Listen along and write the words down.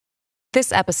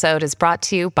This episode is brought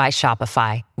to you by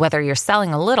Shopify. Whether you're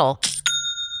selling a little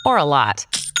or a lot,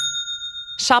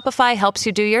 Shopify helps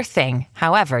you do your thing,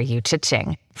 however you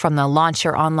cha-ching. From the launch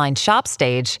your online shop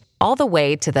stage, all the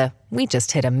way to the we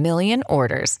just hit 1 million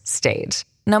orders stage.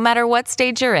 No matter what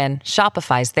stage you're in,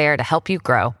 Shopify's there to help you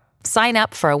grow. Sign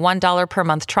up for a $1 per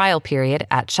month trial period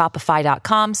at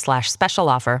shopify.com/special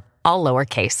offer, all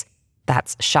lowercase.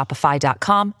 That's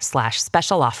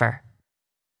shopify.com/special offer.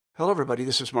 Hello, everybody.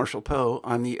 This is Marshall Poe.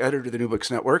 I'm the editor of the New Books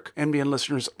Network. NBN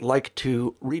listeners like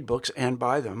to read books and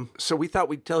buy them. So we thought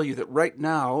we'd tell you that right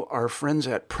now, our friends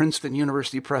at Princeton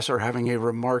University Press are having a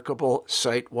remarkable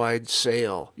site-wide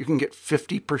sale. You can get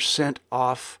 50%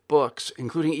 off books,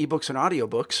 including ebooks and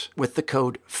audiobooks, with the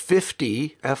code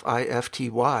 50,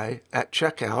 F-I-F-T-Y, at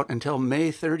checkout until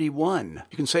May 31.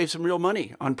 You can save some real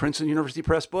money on Princeton University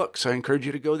Press books. I encourage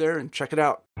you to go there and check it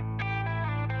out.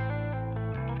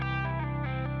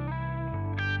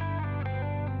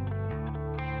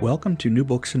 Welcome to New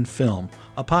Books in Film,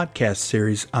 a podcast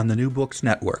series on the New Books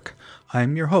Network. I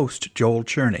am your host, Joel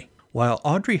Cherney. While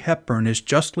Audrey Hepburn is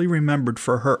justly remembered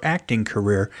for her acting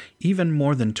career, even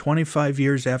more than 25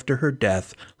 years after her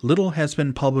death, little has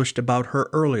been published about her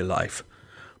early life.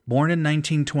 Born in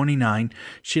 1929,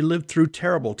 she lived through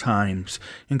terrible times,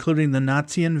 including the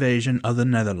Nazi invasion of the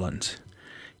Netherlands.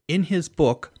 In his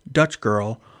book, Dutch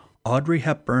Girl, Audrey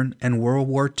Hepburn and World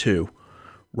War II,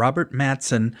 Robert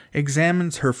Mattson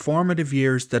examines her formative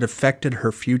years that affected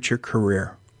her future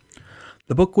career.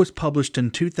 The book was published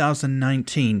in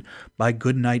 2019 by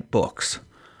Goodnight Books.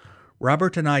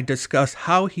 Robert and I discuss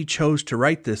how he chose to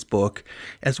write this book,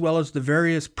 as well as the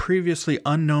various previously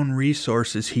unknown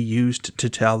resources he used to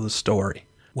tell the story.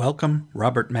 Welcome,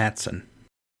 Robert Mattson.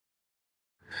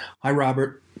 Hi,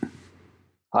 Robert.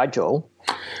 Hi, Joel.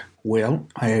 Well,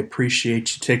 I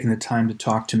appreciate you taking the time to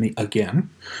talk to me again.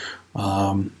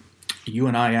 You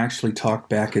and I actually talked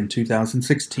back in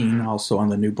 2016, also on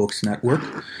the New Books Network,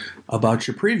 about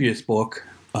your previous book,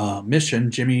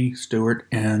 Mission, Jimmy Stewart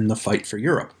and the Fight for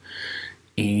Europe,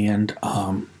 and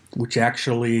which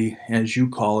actually, as you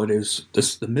call it, is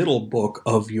the middle book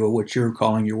of what you're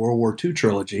calling your World War II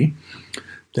trilogy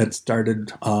that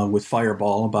started with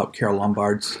Fireball, about Carole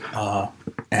Lombard's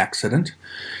accident,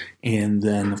 and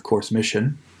then, of course,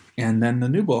 Mission. And then the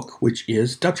new book, which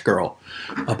is Dutch Girl,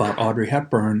 about Audrey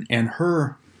Hepburn and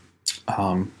her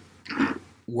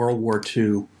World War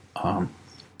II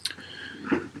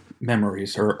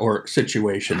memories or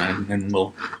situation. And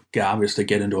we'll obviously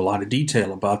get into a lot of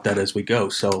detail about that as we go.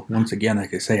 So once again,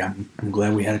 like I say, I'm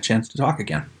glad we had a chance to talk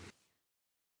again.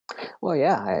 Well,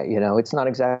 yeah, it's not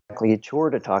exactly a chore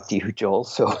to talk to you, Joel.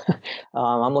 So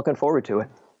I'm looking forward to it.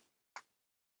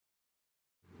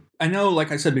 I know,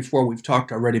 like I said before, we've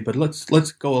talked already, but let's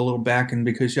go a little back, and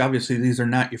because obviously this is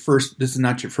not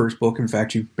your first book. In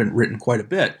fact, you've been written quite a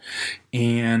bit,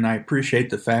 and I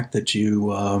appreciate the fact that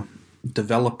you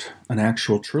developed an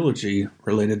actual trilogy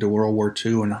related to World War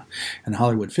II and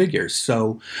Hollywood figures.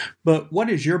 So, but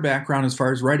what is your background as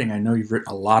far as writing? I know you've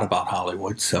written a lot about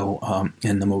Hollywood, so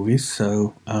in the movies,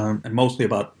 so and mostly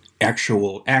about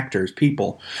actual actors,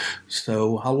 people.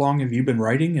 So, how long have you been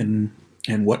writing, and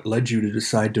what led you to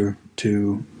decide to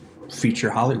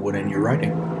feature Hollywood in your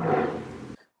writing?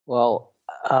 Well,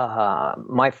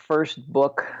 my first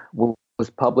book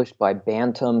was published by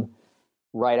Bantam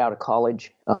right out of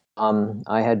college.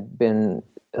 I had been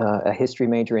a history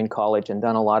major in college and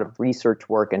done a lot of research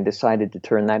work and decided to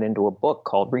turn that into a book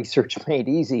called Research Made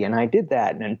Easy. And I did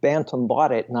that, and Bantam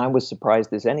bought it, and I was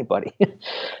surprised as anybody.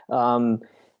 And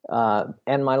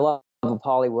my love of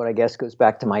Hollywood, I guess, goes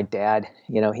back to my dad.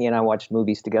 He and I watched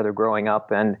movies together growing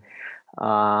up, and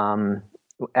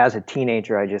as a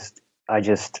teenager, I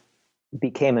just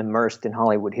became immersed in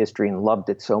Hollywood history and loved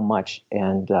it so much,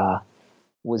 and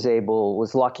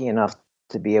was lucky enough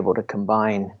to be able to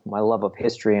combine my love of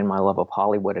history and my love of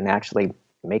Hollywood and actually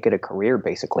make it a career,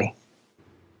 basically.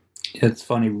 It's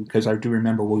funny because I do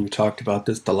remember when we talked about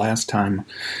this the last time.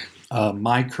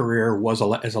 My career was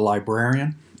as a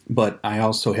librarian, but I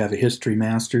also have a history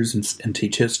master's and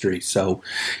teach history. So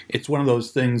it's one of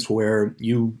those things where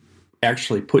you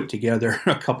actually put together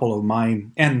a couple of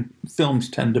mine, and films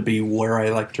tend to be where I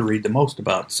like to read the most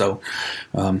about. So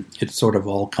it sort of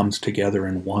all comes together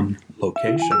in one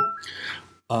location.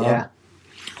 Yeah.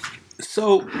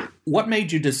 So what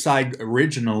made you decide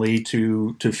originally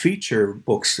to feature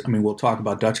books? I mean, we'll talk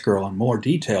about Dutch Girl in more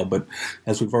detail, but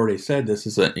as we've already said, this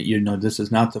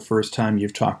is not the first time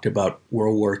you've talked about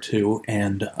World War II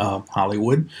and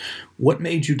Hollywood. What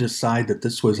made you decide that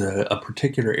this was a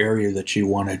particular area that you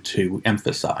wanted to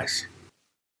emphasize?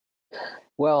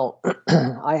 Well,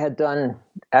 I had done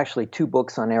actually 2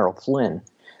 books on Errol Flynn.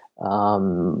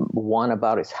 One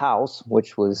about his house,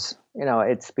 which was,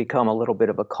 it's become a little bit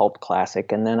of a cult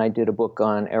classic. And then I did a book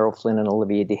on Errol Flynn and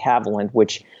Olivia de Havilland,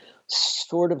 which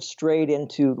sort of strayed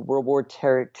into World War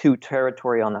II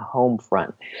territory on the home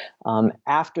front.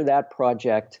 After that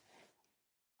project,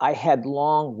 I had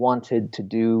long wanted to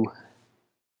do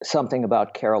something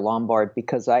about Carole Lombard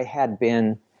because I had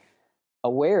been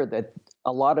aware that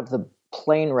a lot of the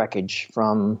plane wreckage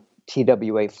from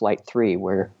TWA Flight 3,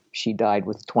 where she died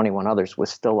with 21 others,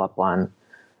 was still up on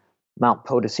Mount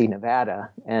Potosi, Nevada.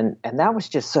 And that was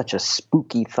just such a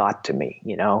spooky thought to me,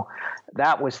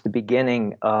 That was the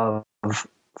beginning of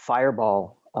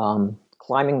Fireball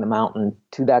climbing the mountain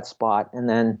to that spot and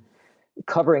then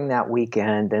covering that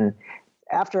weekend. And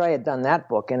after I had done that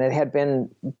book, and it had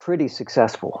been pretty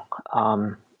successful,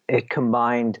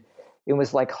 it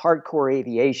was like hardcore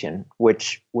aviation,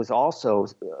 which was also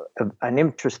an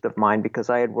interest of mine because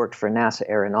I had worked for NASA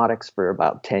Aeronautics for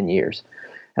about 10 years.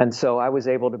 And so I was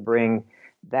able to bring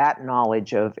that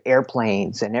knowledge of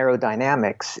airplanes and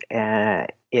aerodynamics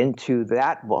into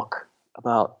that book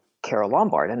about Carole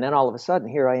Lombard. And then all of a sudden,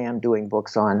 here I am doing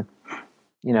books on,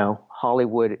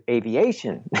 Hollywood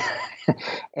aviation.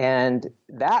 And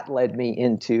that led me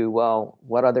into, well,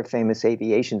 what other famous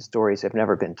aviation stories have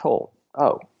never been told?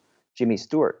 Oh, Jimmy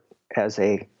Stewart as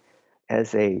a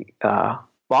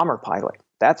bomber pilot.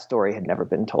 That story had never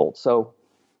been told. So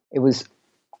it was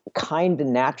kind of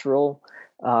natural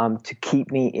to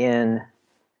keep me in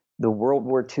the World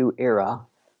War II era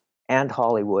and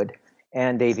Hollywood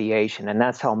and aviation. And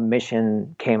that's how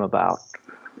Mission came about.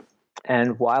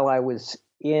 And while I was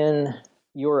in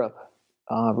Europe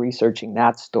researching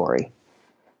that story,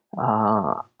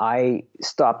 I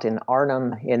stopped in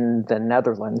Arnhem in the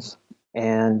Netherlands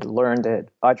and learned that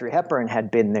Audrey Hepburn had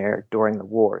been there during the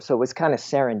war. So it was kind of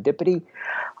serendipity.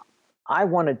 I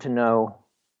wanted to know,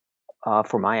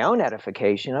 for my own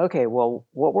edification, okay, well,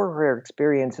 what were her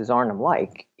experiences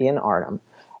in Arnhem?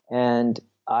 And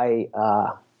I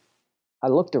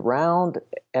looked around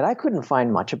and I couldn't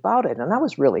find much about it. And I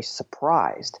was really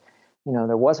surprised.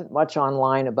 There wasn't much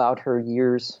online about her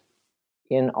years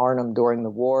in Arnhem during the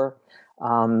war.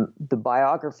 The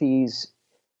biographies,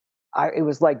 it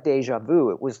was like deja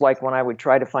vu. It was like when I would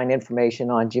try to find information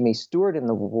on Jimmy Stewart in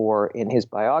the war in his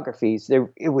biographies,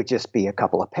 it would just be a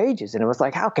couple of pages. And it was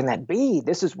like, how can that be?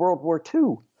 This is World War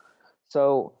II.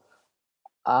 So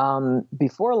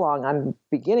before long, I'm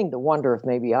beginning to wonder if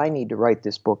maybe I need to write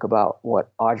this book about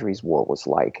what Audrey's war was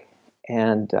like.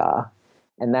 And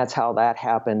that's how that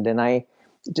happened. And I,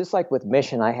 just like with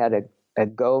Mission, I had a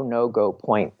go, no-go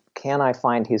point. Can I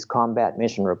find his combat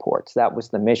mission reports? That was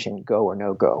the mission, go or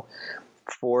no go.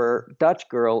 For Dutch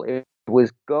Girl, it was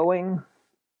going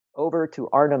over to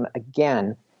Arnhem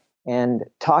again and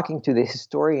talking to the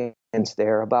historians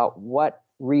there about what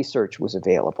research was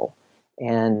available.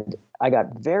 And I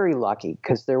got very lucky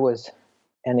because there was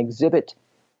an exhibit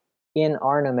in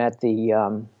Arnhem at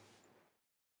the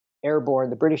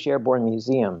British Airborne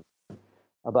Museum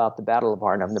about the Battle of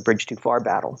Arnhem, the Bridge Too Far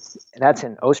battle. And that's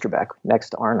in Oosterbeek,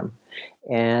 next to Arnhem.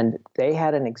 And they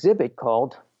had an exhibit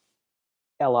called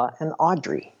Ella and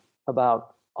Audrey,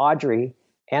 about Audrey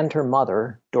and her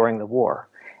mother during the war.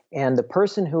 And the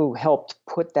person who helped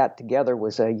put that together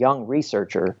was a young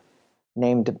researcher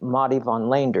named Maudie van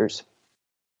Leenders.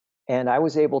 And I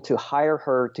was able to hire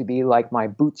her to be like my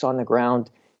boots on the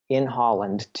ground in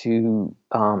Holland to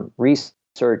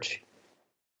research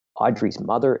Audrey's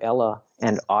mother, Ella,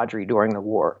 and Audrey during the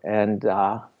war. And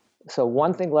so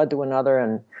one thing led to another,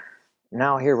 and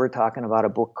now here we're talking about a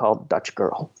book called Dutch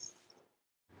Girl.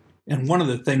 And one of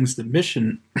the things the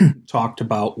Mission talked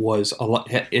about was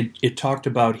it talked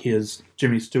about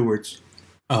Jimmy Stewart's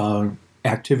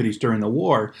activities during the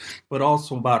war, but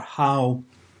also about how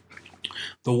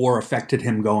the war affected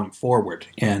him going forward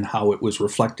and how it was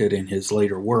reflected in his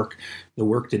later work, the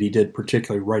work that he did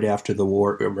particularly right after the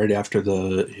war, right after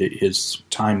his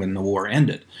time in the war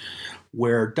ended.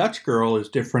 Where Dutch Girl is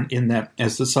different in that,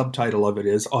 as the subtitle of it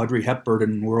is, Audrey Hepburn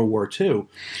in World War II.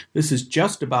 This is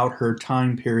just about her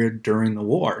time period during the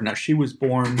war. Now, she was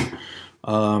born,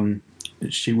 I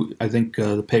think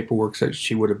the paperwork says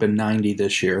she would have been 90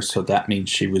 this year, so that means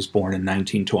she was born in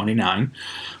 1929.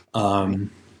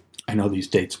 I know these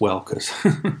dates well because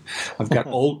I've got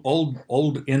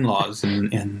old in-laws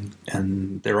and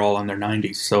they're all in their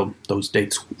 90s, so those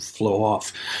dates flow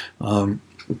off.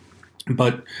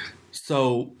 But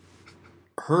so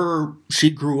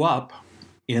she grew up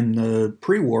in the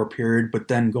pre-war period, but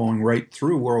then going right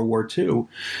through World War II.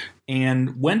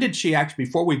 And when did she actually,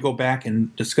 before we go back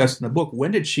and discuss in the book,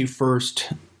 when did she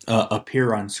first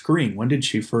appear on screen? When did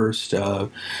she first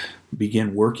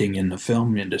begin working in the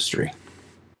film industry?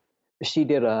 She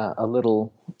did a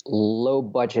little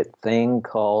low-budget thing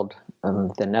called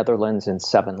The Netherlands in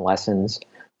 7 Lessons,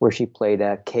 where she played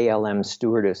a KLM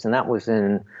stewardess, and that was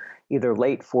in either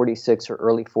late 46 or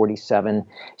early 47.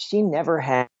 She never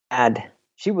had,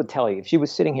 she would tell you, if she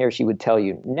was sitting here, she would tell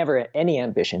you, never had any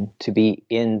ambition to be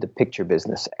in the picture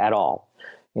business at all.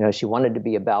 You know, she wanted to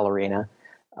be a ballerina,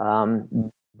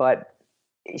 but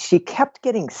she kept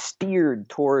getting steered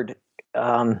toward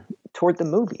the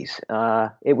movies.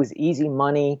 It was easy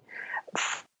money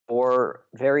for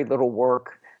very little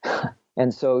work.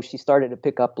 And so she started to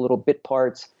pick up little bit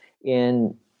parts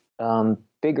in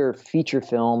bigger feature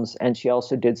films, and she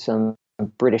also did some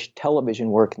British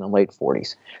television work in the late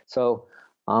 40s. So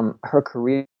her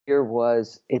career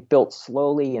it built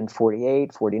slowly in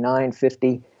 48, 49,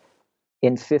 50.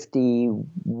 In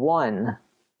 51,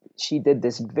 she did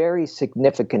this very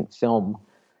significant film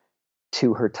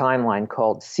to her timeline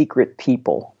called Secret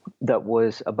People, that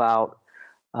was about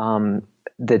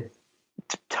the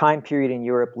time period in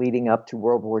Europe leading up to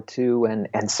World War II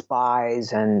and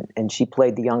spies, and she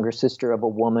played the younger sister of a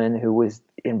woman who was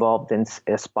involved in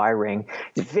a spy ring.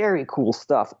 It's very cool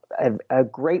stuff, a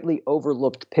greatly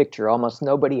overlooked picture almost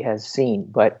nobody has seen,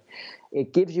 but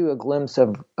it gives you a glimpse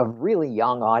of really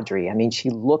young Audrey. I mean, she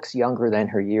looks younger than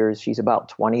her years. She's about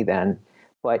 20 then.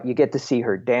 But you get to see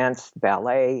her dance,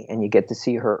 ballet, and you get to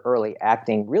see her early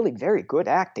acting, really very good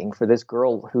acting for this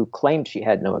girl who claimed she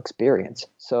had no experience.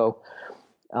 So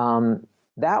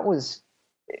that was,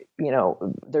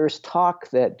 there's talk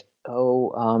that,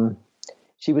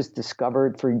 she was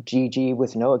discovered for Gigi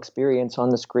with no experience on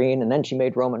the screen, and then she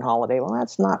made Roman Holiday. Well,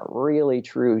 that's not really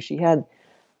true. She had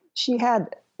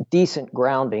decent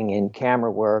grounding in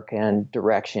camera work and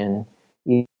direction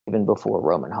even before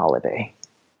Roman Holiday.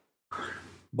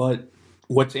 But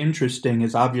what's interesting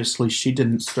is obviously she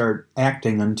didn't start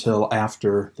acting until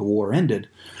after the war ended.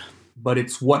 But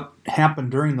it's what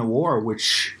happened during the war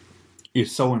which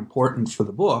is so important for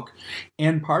the book.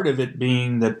 And part of it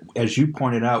being that, as you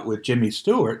pointed out with Jimmy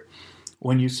Stewart,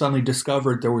 when you suddenly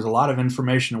discovered there was a lot of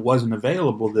information that wasn't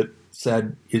available that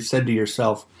you said to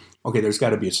yourself, okay, there's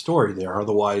got to be a story there.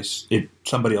 Otherwise,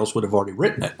 somebody else would have already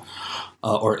written it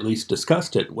or at least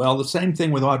discussed it. Well, the same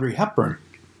thing with Audrey Hepburn.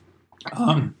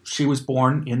 She was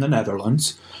born in the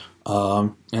Netherlands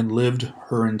and lived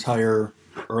her entire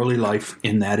early life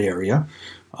in that area.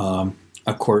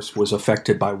 Of course, was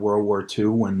affected by World War II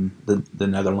when the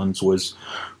Netherlands was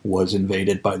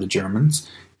invaded by the Germans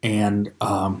and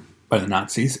by the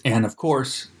Nazis. And of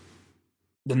course,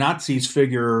 the Nazis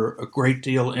figure a great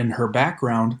deal in her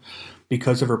background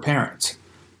because of her parents.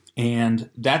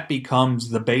 And that becomes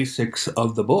the basics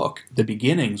of the book, the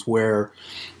beginnings, where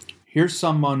here's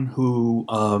someone who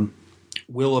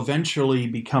will eventually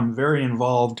become very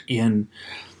involved in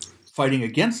fighting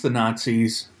against the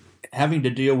Nazis, having to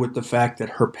deal with the fact that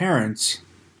her parents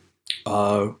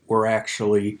were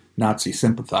actually Nazi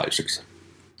sympathizers.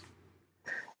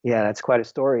 Yeah, that's quite a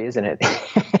story, isn't it?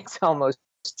 It's almost,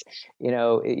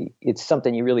 it's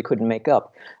something you really couldn't make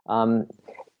up.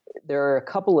 There are a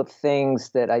couple of things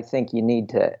that I think you need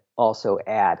to also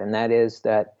add, and that is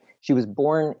that she was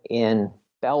born in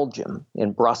Belgium,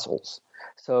 in Brussels,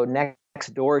 so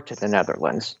next door to the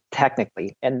Netherlands,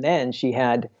 technically. And then she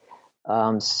had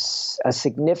a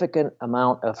significant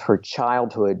amount of her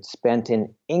childhood spent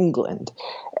in England,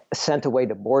 sent away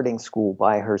to boarding school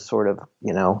by her sort of,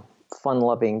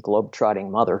 fun-loving, globe-trotting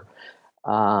mother.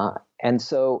 And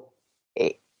so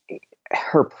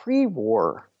her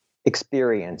pre-war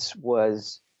experience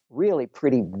was really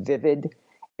pretty vivid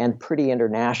and pretty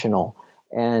international.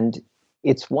 And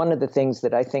it's one of the things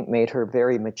that I think made her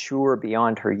very mature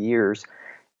beyond her years,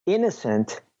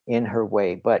 innocent in her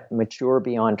way, but mature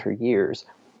beyond her years.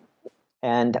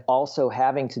 And also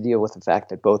having to deal with the fact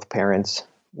that both parents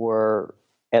were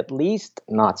at least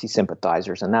Nazi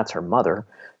sympathizers, and that's her mother,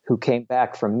 who came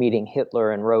back from meeting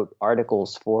Hitler and wrote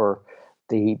articles for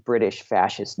the British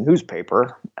fascist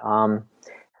newspaper.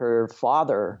 Her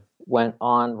father went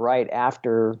on right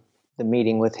after the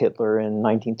meeting with Hitler in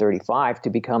 1935 to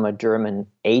become a German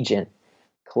agent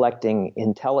collecting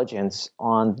intelligence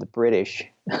on the British.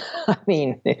 I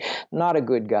mean, not a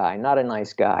good guy, not a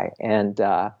nice guy.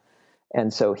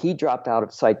 And so he dropped out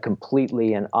of sight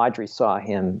completely, and Audrey saw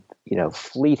him,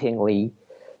 fleetingly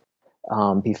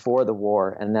before the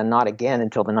war, and then not again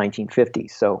until the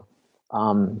 1950s. So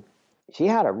she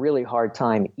had a really hard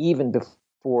time even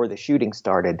before the shooting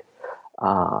started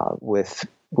with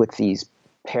these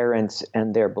parents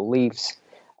and their beliefs,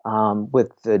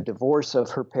 with the divorce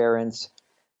of her parents,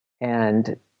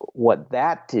 and what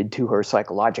that did to her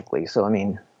psychologically. So, I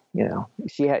mean,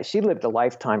 she lived a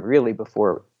lifetime really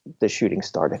before the shooting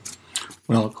started.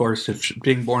 Well, of course, if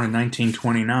being born in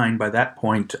 1929, by that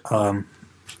point,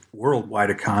 worldwide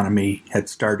economy had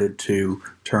started to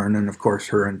turn, and of course,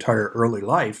 her entire early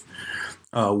life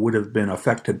would have been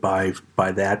affected by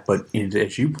that. But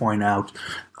as you point out,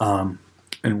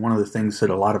 and one of the things that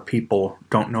a lot of people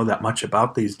don't know that much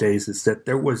about these days is that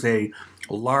there was a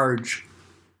large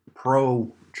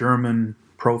pro-German,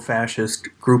 pro-fascist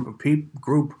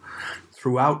group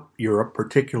throughout Europe,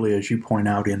 particularly as you point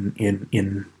out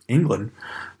in England,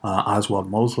 Oswald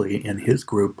Mosley and his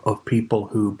group of people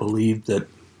who believed that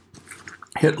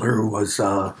Hitler was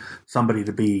somebody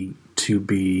to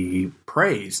be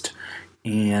praised.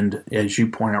 And as you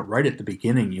point out right at the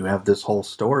beginning, you have this whole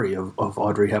story of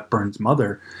Audrey Hepburn's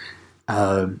mother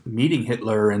meeting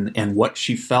Hitler and what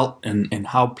she felt and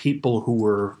how people who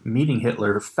were meeting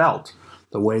Hitler felt,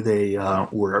 the way they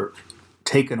were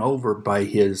taken over by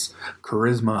his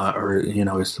charisma, or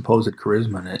his supposed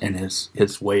charisma and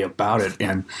his way about it.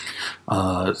 And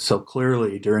so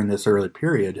clearly during this early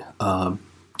period,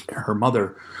 her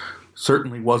mother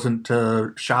certainly wasn't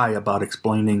shy about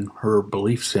explaining her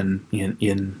beliefs in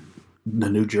the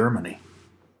new Germany.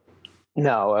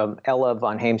 No, Ella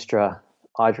von Heemstra,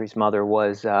 Audrey's mother,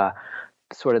 was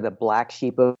sort of the black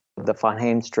sheep of the von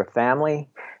Heemstra family.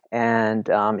 And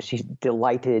she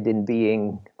delighted in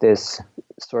being this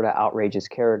sort of outrageous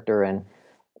character and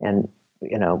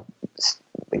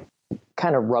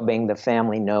kind of rubbing the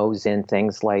family nose in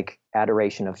things like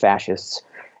adoration of fascists.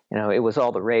 It was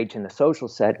all the rage in the social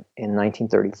set in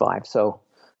 1935. So,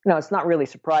 it's not really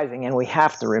surprising. And we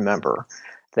have to remember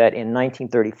that in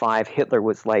 1935, Hitler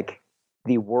was like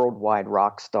the worldwide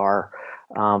rock star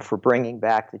for bringing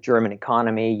back the German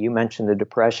economy. You mentioned the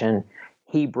Depression.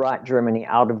 He brought Germany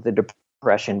out of the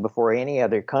Depression before any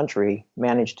other country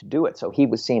managed to do it. So he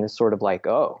was seen as sort of like,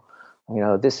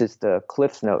 this is the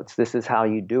Cliff's Notes. This is how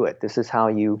you do it. This is how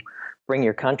you bring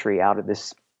your country out of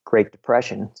this Great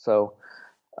Depression. So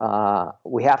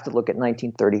we have to look at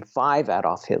 1935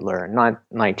 Adolf Hitler, not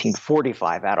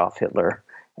 1945 Adolf Hitler,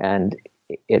 and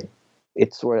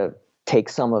it sort of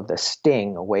takes some of the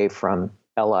sting away from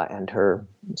Ella and her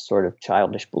sort of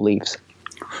childish beliefs.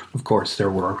 Of course, there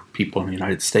were people in the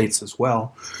United States as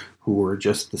well who were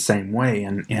just the same way,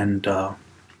 and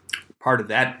part of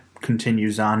that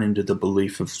continues on into the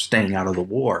belief of staying out of the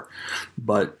war.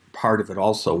 But part of it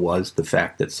also was the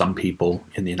fact that some people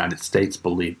in the United States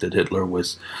believed that Hitler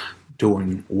was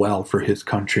doing well for his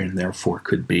country and therefore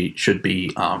should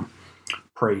be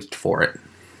praised for it.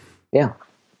 Yeah.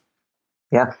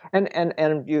 Yeah,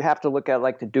 and you have to look at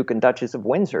like the Duke and Duchess of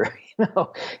Windsor.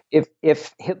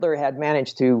 If Hitler had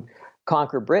managed to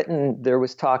conquer Britain, there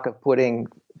was talk of putting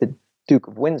the Duke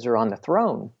of Windsor on the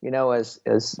throne.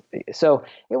 So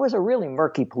it was a really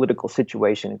murky political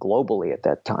situation globally at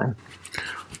that time.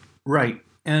 Right,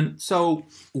 and so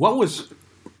what was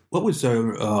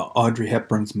Audrey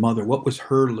Hepburn's mother? What was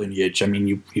her lineage? I mean,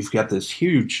 you've got this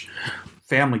huge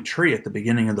family tree at the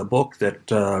beginning of the book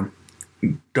that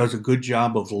does a good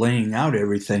job of laying out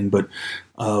everything, but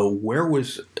where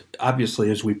was,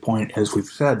 obviously, as we've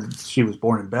said, she was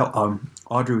born in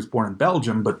Audrey was born in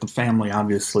Belgium, but the family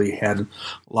obviously had a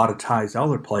lot of ties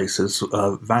other places.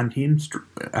 Van Heemstra,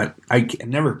 I can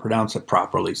never pronounce it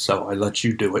properly, so I let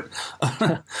you do it.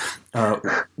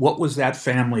 What was that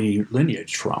family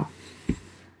lineage from?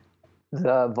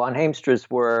 The Von Heemstras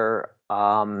were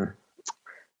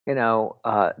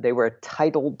they were a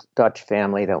titled Dutch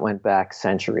family that went back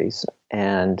centuries,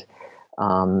 and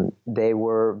they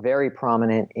were very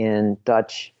prominent in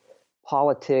Dutch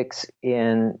politics,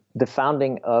 in the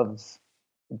founding of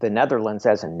the Netherlands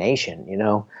as a nation.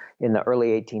 In the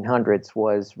early 1800s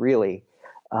was really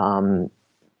a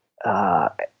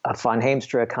Von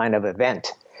Heemstra kind of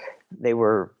event. They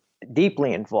were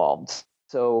deeply involved.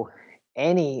 So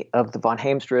any of the Von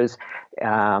Heemstras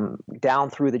down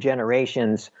through the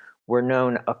generations were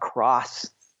known across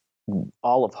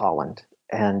all of Holland.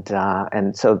 And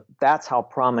so that's how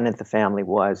prominent the family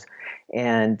was.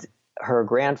 And her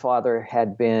grandfather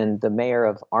had been the mayor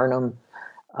of Arnhem.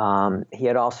 He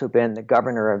had also been the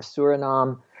governor of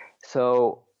Suriname.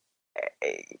 So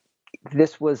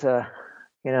this was a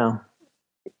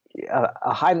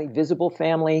highly visible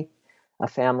family, a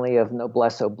family of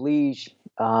noblesse oblige.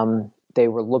 They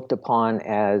were looked upon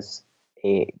as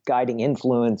a guiding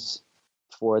influence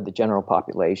for the general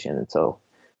population. And so,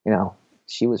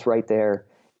 she was right there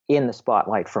in the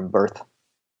spotlight from birth.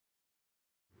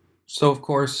 So, of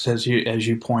course, as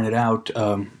you pointed out,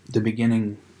 the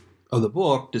beginning of the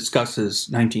book discusses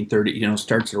 1930,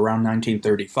 starts around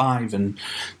 1935,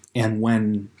 and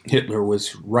when Hitler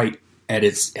was right at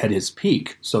his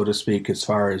peak, so to speak, as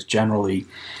far as generally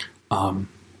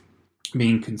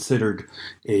being considered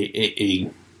a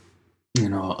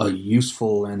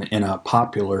useful and a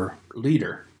popular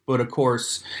leader. But of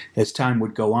course, as time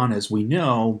would go on, as we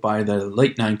know, by the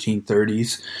late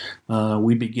 1930s,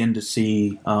 we begin to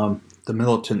see the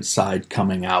militant side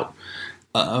coming out.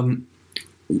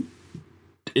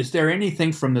 Is there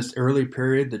anything from this early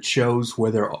period that shows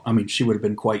whether, she would have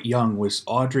been quite young, was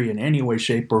Audrey in any way,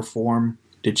 shape, or form,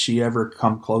 did she ever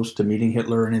come close to meeting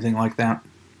Hitler or anything like that?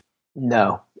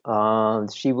 No.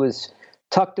 She was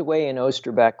tucked away in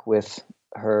Oosterbeek with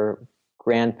her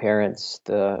grandparents,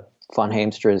 the von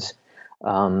Heemsters,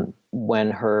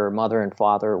 when her mother and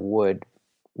father would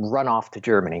run off to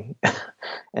Germany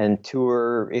and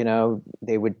tour,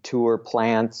 they would tour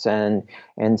plants and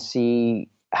see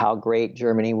how great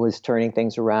Germany was turning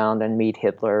things around and meet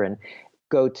Hitler and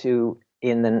go to,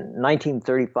 in the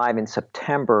 1935 in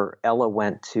September, Ella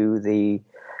went to the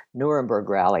Nuremberg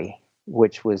rally,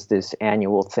 which was this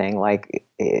annual thing. Like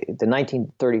the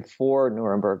 1934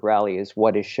 Nuremberg rally is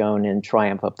what is shown in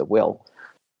Triumph of the Will.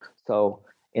 So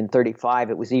in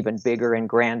 35, it was even bigger and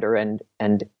grander,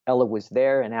 and Ella was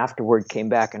there, and afterward came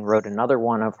back and wrote another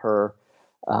one of her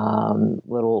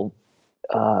little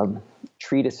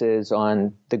treatises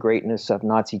on the greatness of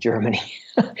Nazi Germany.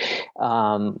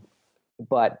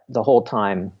 But the whole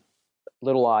time,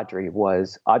 little Audrey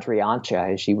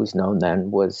Antje, as she was known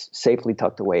then, was safely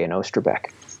tucked away in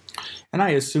Oosterbeek. And I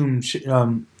assume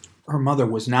her mother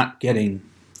was not getting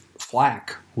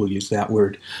flack, we'll use that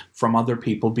word, from other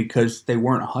people because they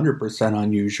weren't 100%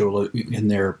 unusual in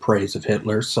their praise of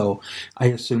Hitler. So I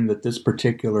assume that this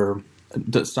particular,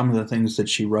 some of the things that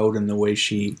she wrote and the way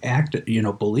she acted,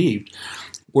 believed,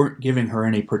 weren't giving her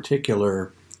any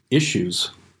particular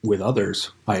issues with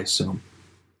others, I assume.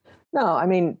 No,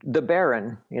 the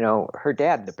Baron, her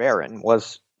dad, the Baron,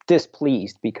 was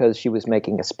displeased because she was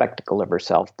making a spectacle of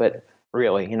herself. But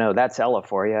really, that's Ella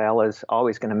for you. Ella's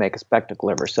always going to make a spectacle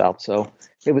of herself. So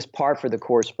it was par for the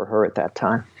course for her at that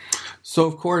time. So,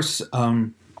 of course,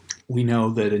 we know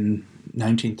that in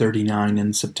 1939,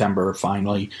 in September,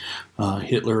 finally,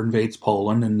 Hitler invades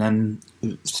Poland and then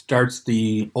starts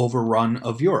the overrun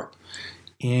of Europe.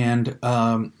 And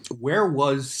where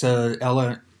was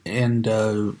Ella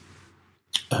and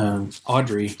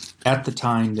Audrey at the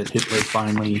time that Hitler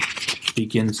finally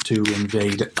begins to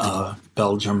invade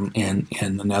Belgium and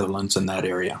the Netherlands in that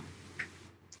area?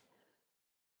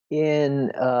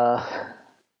 When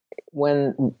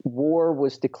war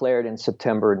was declared in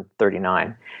September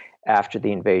 1939, after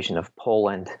the invasion of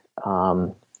Poland,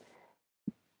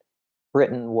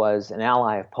 Britain was an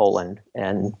ally of Poland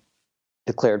and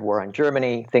declared war on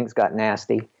Germany. Things got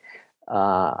nasty.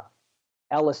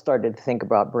 Ella started to think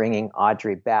about bringing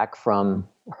Audrey back from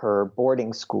her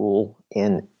boarding school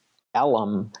in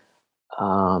Elm,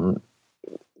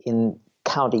 in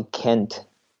County Kent,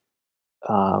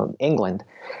 England,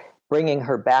 bringing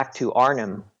her back to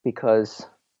Arnhem because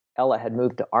Ella had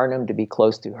moved to Arnhem to be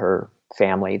close to her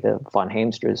family, the von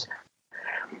Heemsters.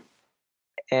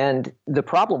 And the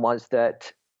problem was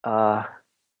that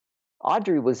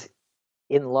Audrey was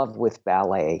in love with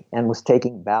ballet and was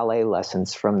taking ballet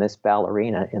lessons from this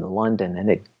ballerina in London. And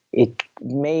it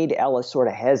made Ella sort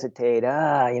of hesitate.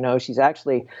 She's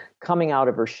actually coming out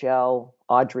of her shell.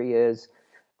 Audrey is.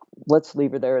 Let's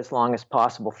leave her there as long as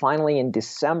possible. Finally, in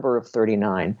December of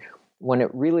 1939, when it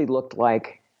really looked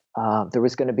like there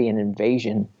was going to be an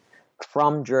invasion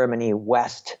from Germany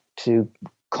west to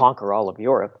conquer all of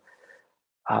Europe,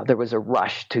 there was a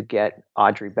rush to get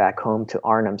Audrey back home to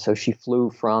Arnhem. So she flew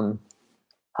from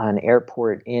an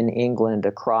airport in England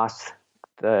across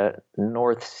the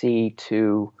North Sea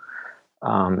to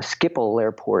Schiphol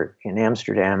Airport in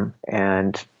Amsterdam,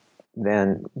 and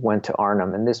then went to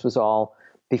Arnhem. And this was all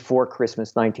before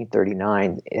Christmas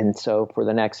 1939. And so for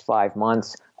the next 5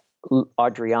 months,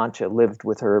 Audrey Antje lived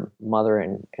with her mother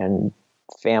and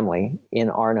family in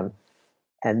Arnhem.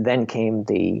 And then came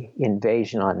the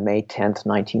invasion on May 10th,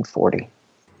 1940.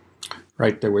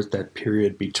 Right, there was that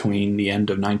period between the end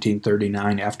of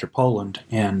 1939 after Poland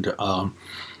and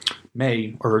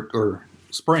May or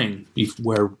spring,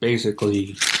 where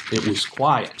basically it was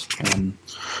quiet and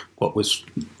what was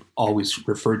always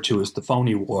referred to as the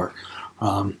phony war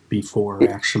before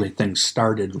actually things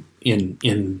started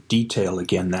in detail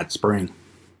again that spring.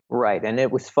 Right, and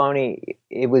it was phony.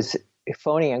 It was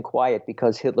phony and quiet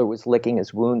because Hitler was licking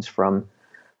his wounds from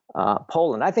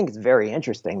Poland. I think it's very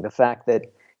interesting, the fact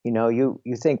that you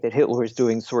think that Hitler is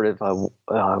doing sort of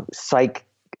a psych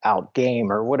out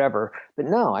game or whatever. But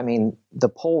no, I mean, the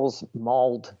Poles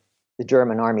mauled the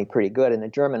German army pretty good, and the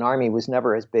German army was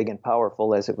never as big and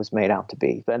powerful as it was made out to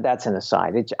be. But that's an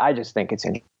aside. I just think it's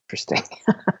interesting.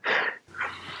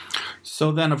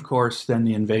 So then, of course, then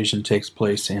the invasion takes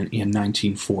place in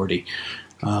 1940.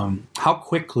 How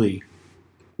quickly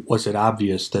was it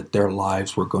obvious that their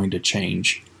lives were going to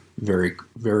change? Very,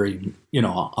 very,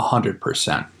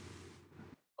 100%.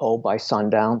 Oh, by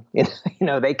sundown,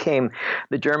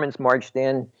 the Germans marched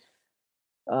in.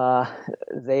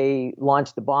 They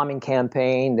launched the bombing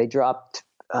campaign. They dropped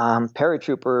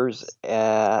paratroopers.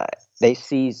 They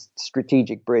seized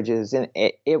strategic bridges, and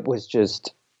it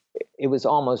was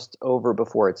almost over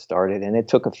before it started, and it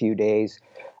took a few days.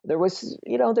 There was,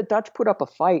 the Dutch put up a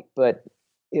fight, but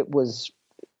it was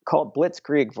called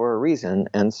Blitzkrieg for a reason.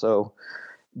 And so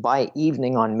by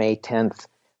evening on May 10th,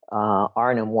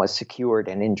 Arnhem was secured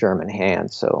and in German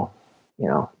hands. So,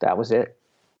 that was it.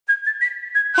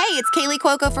 Hey, it's Kaylee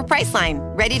Cuoco for Priceline.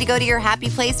 Ready to go to your happy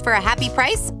place for a happy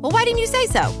price? Well, why didn't you say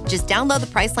so? Just download the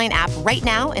Priceline app right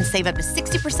now and save up to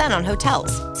 60% on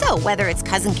hotels. So whether it's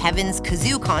Cousin Kevin's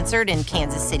Kazoo Concert in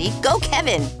Kansas City, go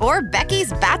Kevin, or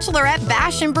Becky's Bachelorette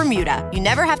Bash in Bermuda, you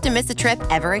never have to miss a trip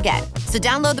ever again. So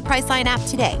download the Priceline app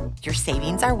today. Your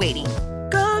savings are waiting.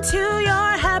 Go to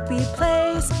your happy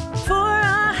place for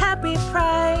a happy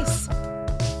price.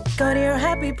 Go to your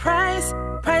happy price,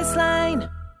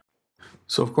 Priceline.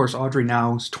 So, of course, Audrey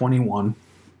now is 21,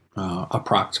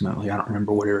 approximately. I don't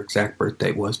remember what her exact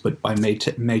birthday was, but by May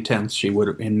 10th, she would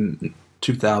have, in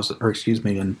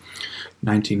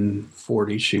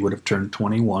 1940, she would have turned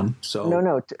 21. So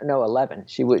no, 11.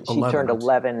 She 11. Turned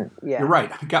 11. Yeah, you're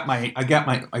right. I got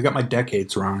my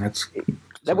decades wrong.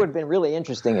 That would have been really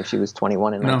interesting if she was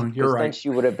 21 and no, you're right. Then she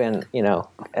would have been,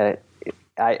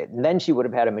 then she would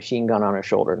have had a machine gun on her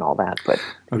shoulder and all that. But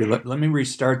okay, let me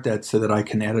restart that so that I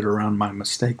can edit around my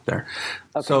mistake there.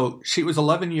 Okay. So she was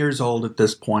 11 years old at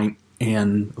this point,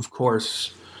 and of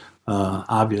course,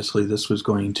 obviously, this was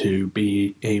going to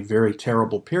be a very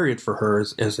terrible period for her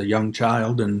as a young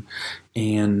child, and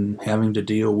having to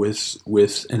deal with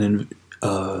this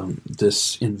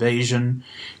invasion,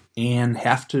 and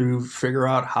have to figure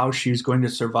out how she's going to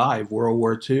survive World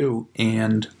War II,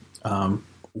 and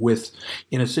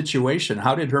in a situation,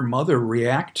 how did her mother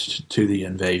react to the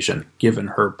invasion, given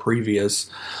her previous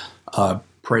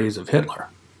praise of Hitler?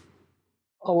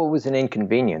 Oh, it was an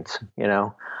inconvenience,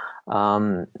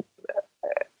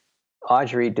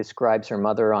 Audrey describes her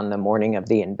mother on the morning of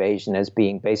the invasion as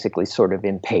being basically sort of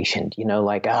impatient,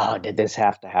 like, oh, did this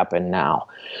have to happen now?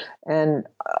 And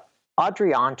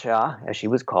Audrey Anta, as she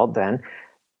was called then,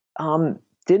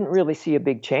 didn't really see a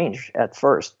big change at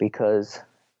first because,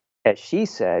 as she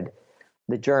said,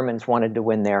 the Germans wanted to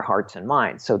win their hearts and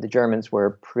minds. So the Germans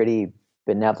were pretty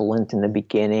benevolent in the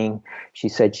beginning. She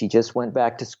said she just went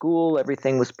back to school.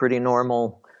 Everything was pretty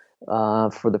normal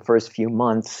for the first few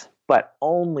months, but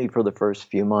only for the first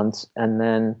few months. And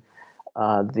then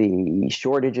the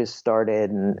shortages started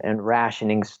and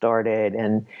rationing started.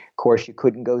 And of course, you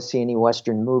couldn't go see any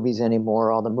Western movies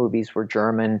anymore. All the movies were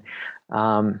German.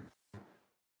 And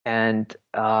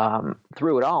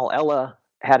through it all, Ella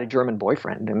had a German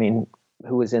boyfriend,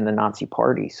 who was in the Nazi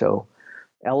party. So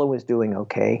Ella was doing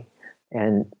okay.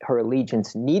 And her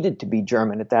allegiance needed to be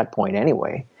German at that point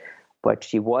anyway. But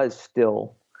she was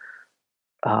still,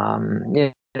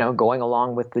 going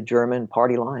along with the German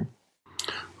party line.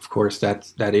 Of course,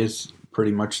 that is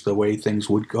pretty much the way things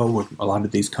would go with a lot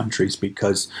of these countries,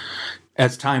 because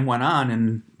as time went on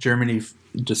and Germany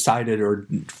decided or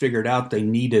figured out they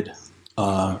needed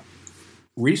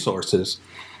resources,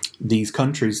 these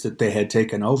countries that they had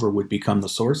taken over would become the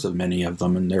source of many of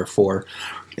them, and therefore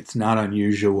it's not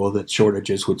unusual that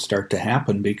shortages would start to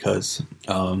happen because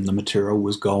the material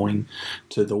was going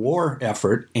to the war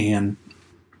effort. And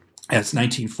as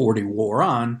 1940 wore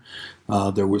on,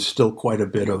 there was still quite a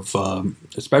bit of,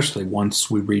 especially once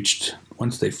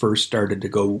they first started to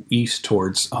go east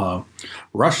towards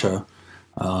Russia,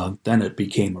 then it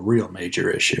became a real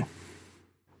major issue.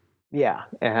 Yeah,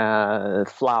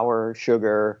 flour,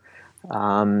 sugar,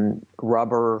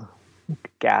 rubber,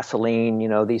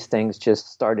 gasoline, these things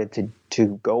just started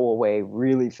to go away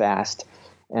really fast.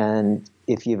 And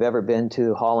if you've ever been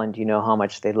to Holland, you know how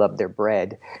much they love their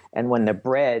bread. And when the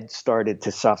bread started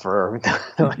to suffer,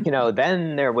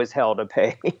 then there was hell to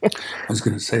pay. I was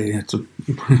going to say, it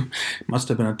must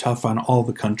have been tough on all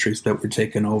the countries that were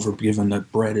taken over, given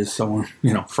that bread is so,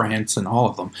 France and all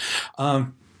of them.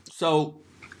 So,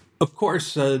 of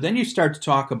course, then you start to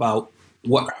talk about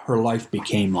what her life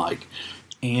became like.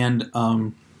 And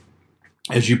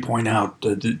as you point out,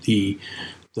 the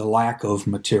the lack of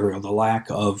material, the lack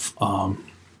of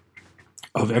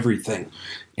everything,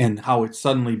 and how it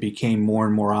suddenly became more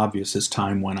and more obvious as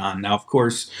time went on. Now, of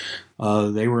course,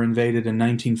 they were invaded in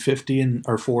 1950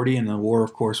 or 40, and the war,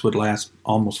 of course, would last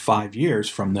almost 5 years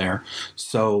from there.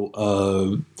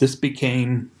 So this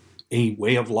became a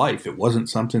way of life. It wasn't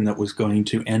something that was going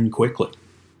to end quickly.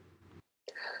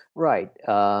 Right.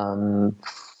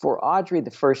 For Audrey,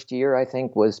 the first year, I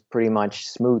think, was pretty much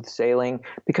smooth sailing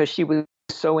because she was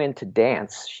so into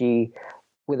dance.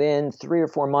 Within 3 or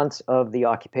 4 months of the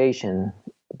occupation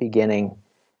beginning,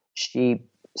 she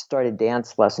started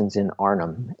dance lessons in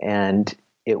Arnhem, and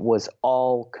it was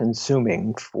all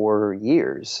consuming for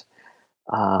years.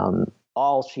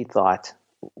 All she thought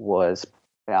was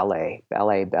ballet,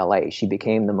 ballet, ballet. She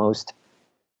became the most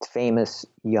famous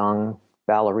young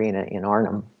ballerina in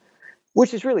Arnhem,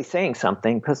 which is really saying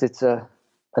something because it's a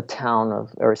town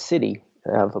or a city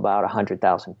of about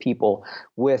 100,000 people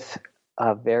with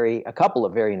a couple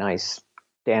of very nice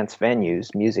dance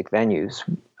venues, music venues.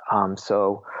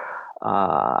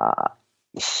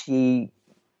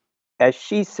 As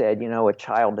she said, a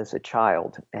child is a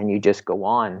child, and you just go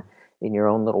on in your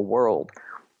own little world.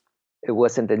 It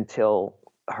wasn't until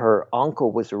her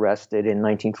uncle was arrested in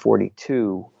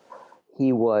 1942.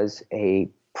 He was a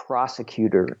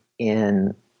prosecutor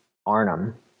in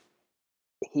Arnhem.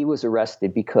 He was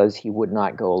arrested because he would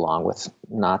not go along with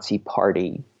Nazi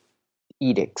party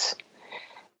edicts.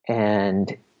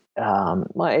 And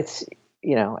it's,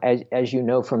 as you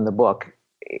know from the book,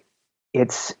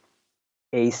 it's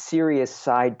a serious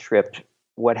side trip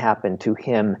what happened to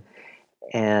him,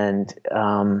 and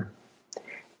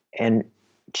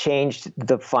changed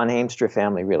the von Heemstra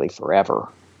family really forever.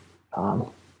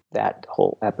 That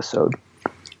whole episode.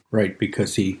 Right,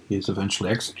 because he is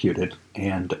eventually executed,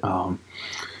 and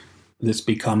this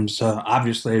becomes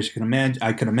obviously, as you can imagine,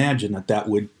 I can imagine that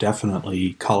would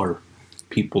definitely color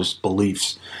people's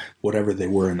beliefs, whatever they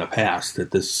were in the past.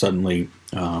 That this suddenly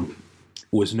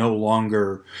was no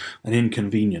longer an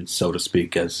inconvenience, so to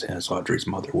speak, as Audrey's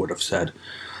mother would have said.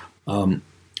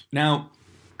 Now,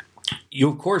 you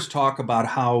of course talk about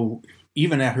how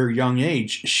even at her young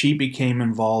age she became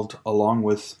involved along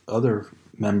with other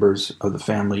members of the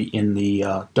family in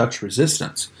the Dutch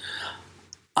resistance.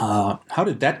 How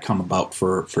did that come about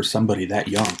for somebody that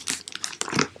young?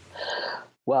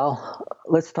 Well,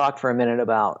 let's talk for a minute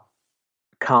about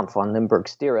Count von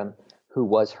Limburg-Stirum, who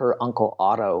was her uncle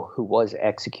Otto, who was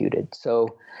executed.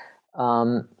 So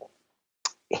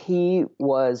he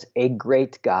was a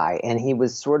great guy, and he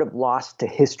was sort of lost to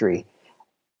history.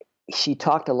 She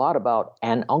talked a lot about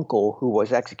an uncle who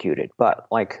was executed, but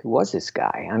who was this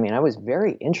guy? I mean, I was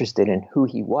very interested in who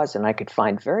he was, and I could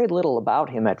find very little about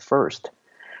him at first.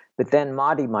 But then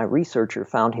Madi, my researcher,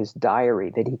 found his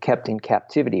diary that he kept in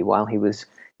captivity while he was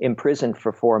imprisoned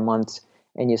for 4 months,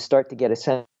 and you start to get a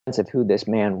sense of who this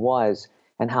man was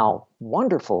and how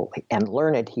wonderful and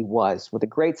learned he was, with a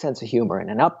great sense of humor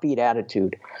and an upbeat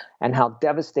attitude, and how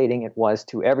devastating it was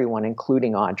to everyone,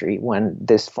 including Audrey, when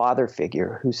this father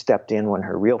figure who stepped in when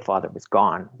her real father was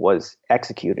gone was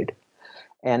executed.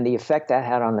 And the effect that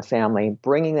had on the family,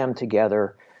 bringing them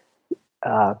together,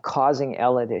 causing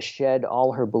Ella to shed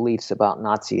all her beliefs about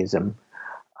Nazism.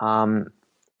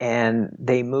 And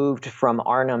they moved from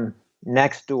Arnhem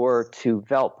next door to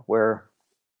Velp, where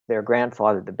their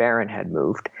grandfather, the Baron, had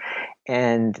moved.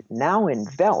 And now in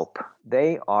Velp,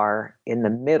 they are in the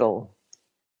middle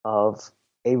of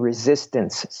a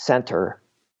resistance center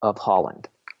of Holland.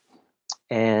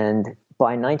 And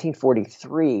by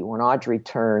 1943, when Audrey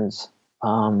turns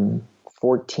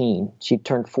 14, she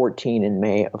turned 14 in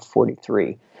May of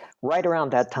 43. Right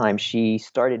around that time, she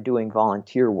started doing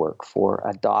volunteer work for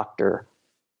a doctor,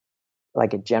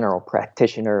 like a general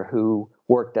practitioner who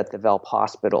worked at the Velp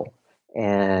Hospital,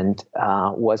 and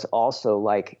was also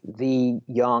like the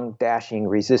young, dashing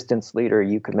resistance leader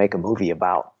you could make a movie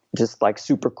about. Just like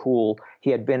super cool. He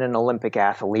had been an Olympic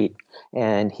athlete,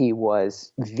 and he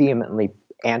was vehemently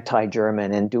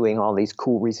anti-German and doing all these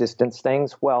cool resistance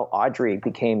things. Well, Audrey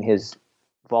became his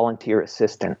volunteer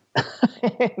assistant.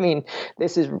 I mean,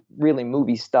 this is really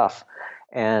movie stuff.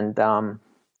 And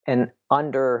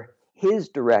under his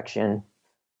direction,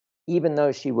 even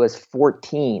though she was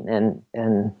 14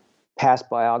 and past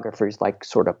biographers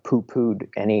sort of poo-pooed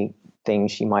anything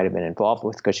she might have been involved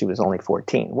with because she was only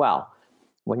 14. Well,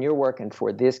 when you're working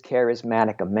for this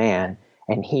charismatic a man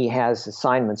and he has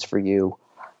assignments for you,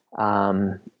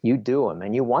 you do them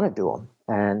and you want to do them.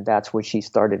 And that's what she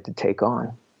started to take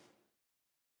on.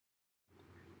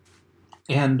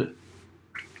 And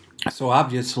so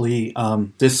obviously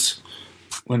this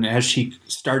as she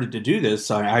started to do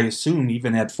this, I assume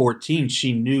even at 14,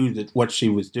 she knew that what she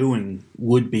was doing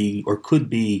would be or could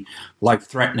be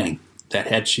life-threatening, that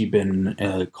had she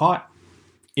been caught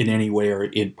in any way or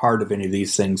in part of any of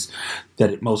these things,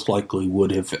 that it most likely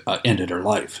would have ended her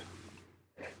life.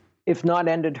 If not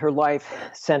ended her life,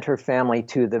 sent her family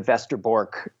to the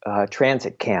Westerbork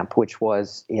transit camp, which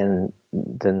was in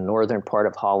the northern part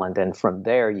of Holland. And from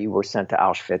there, you were sent to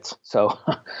Auschwitz. So,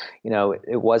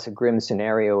 it was a grim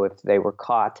scenario if they were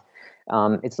caught.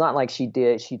 It's not like she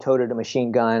toted a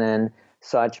machine gun and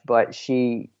such, but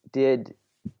she did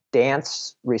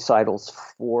dance recitals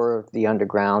for the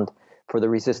underground, for the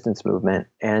resistance movement.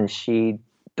 And she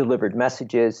delivered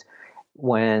messages.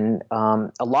 When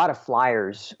a lot of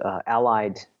flyers,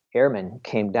 Allied airmen,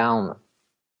 came down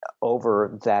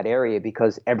over that area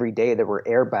because every day there were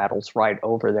air battles right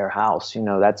over their house.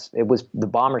 It was the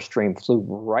bomber stream flew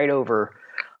right over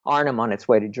Arnhem on its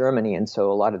way to Germany, and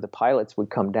so a lot of the pilots would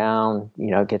come down,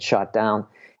 get shot down,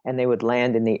 and they would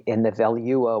land in the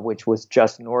Veluwe, which was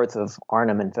just north of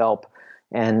Arnhem and Velp,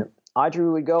 and Audrey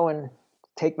would go and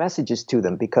take messages to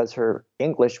them because her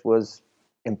English was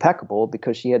impeccable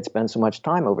because she had spent so much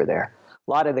time over there.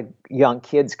 A lot of the young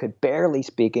kids could barely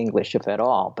speak English, if at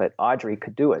all, but Audrey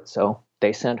could do it, so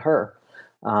they sent her.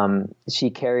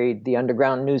 She carried the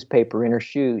underground newspaper in her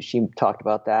shoes. She talked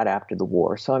about that after the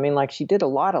war. So, she did a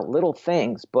lot of little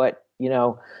things, but,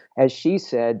 as she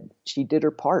said, she did her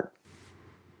part.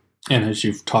 And as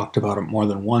you've talked about it more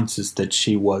than once, is that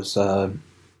she was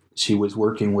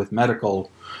working with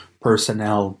medical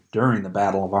personnel during the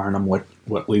Battle of Arnhem.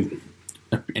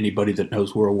 Anybody that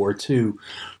knows World War II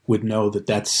would know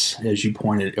that's, as you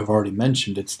have already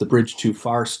mentioned, it's the Bridge Too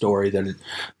Far story that it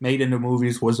made into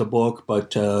movies, was a book,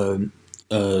 but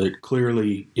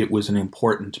clearly it was an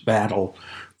important battle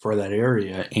for that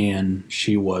area, and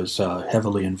she was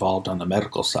heavily involved on the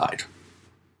medical side.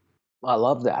 I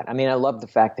love that. I love the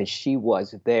fact that she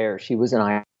was there. She was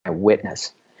an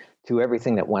eyewitness to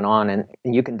everything that went on, and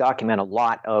you can document a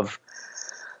lot of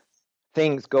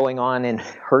things going on in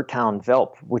her town,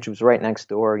 Velp, which was right next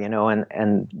door,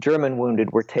 and German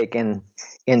wounded were taken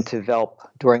into Velp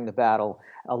during the battle.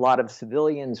 A lot of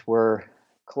civilians were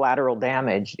collateral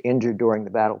damage, injured during the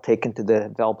battle, taken to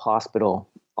the Velp hospital.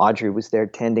 Audrey was there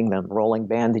tending them, rolling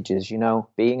bandages,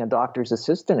 being a doctor's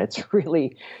assistant. It's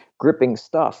really gripping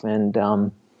stuff. And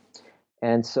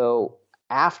so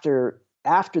after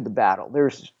the battle,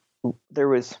 there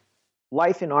was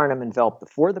life in Arnhem and Velp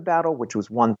before the battle, which was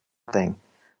one thing.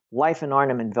 Life in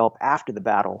Arnhem and Velp after the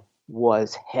battle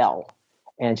was hell,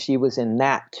 and she was in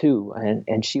that too,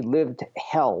 and she lived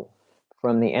hell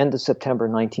from the end of September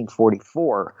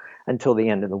 1944 until the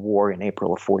end of the war in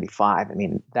April of 45.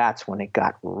 That's when it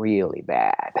got really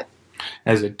bad,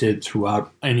 as it did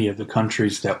throughout any of the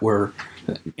countries that were,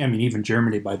 even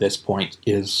Germany by this point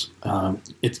is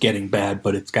it's getting bad,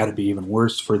 but it's got to be even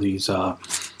worse for these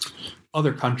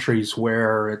other countries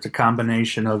where it's a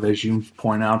combination of, as you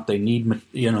point out, they need,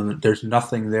 there's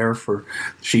nothing there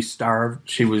she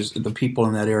starved. The people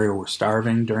in that area were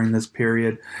starving during this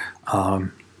period.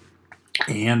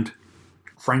 And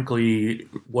frankly,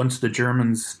 once the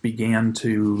Germans began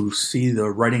to see the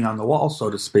writing on the wall, so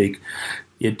to speak,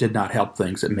 it did not help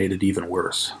things. It made it even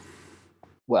worse.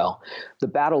 Well, the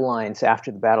battle lines after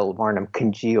the Battle of Arnhem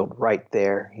congealed right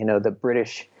there. The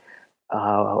British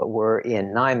were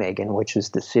in Nijmegen, which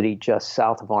is the city just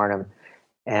south of Arnhem,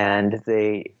 and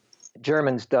the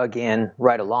Germans dug in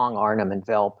right along Arnhem and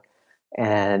Velp,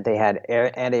 and they had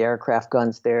anti-aircraft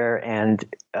guns there, and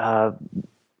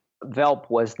Velp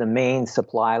was the main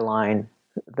supply line.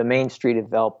 The main street of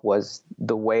Velp was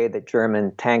the way that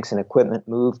German tanks and equipment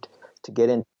moved to get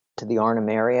into the Arnhem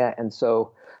area, and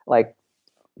so,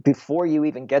 before you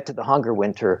even get to the Hunger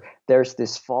Winter, there's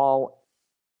this fall,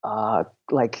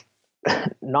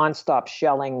 nonstop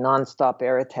shelling, nonstop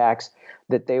air attacks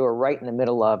that they were right in the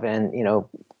middle of, and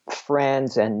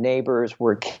friends and neighbors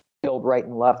were killed right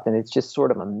and left, and it's just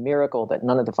sort of a miracle that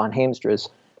none of the von Heemstras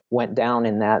went down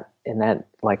in that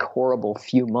horrible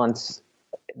few months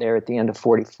there at the end of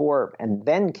 44, and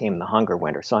then came the Hunger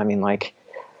Winter. So I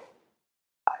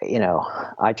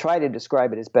try to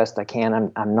describe it as best I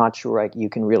can. I'm not sure you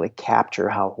can really capture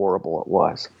how horrible it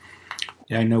was.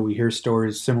 Yeah, I know we hear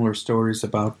similar stories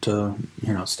about,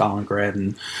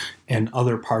 Stalingrad and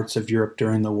other parts of Europe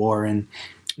during the war. And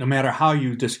no matter how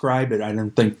you describe it, I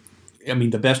don't think,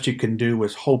 the best you can do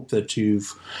is hope that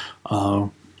you've,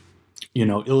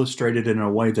 illustrated it in a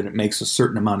way that it makes a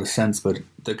certain amount of sense. But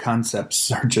the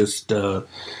concepts are just,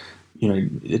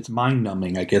 it's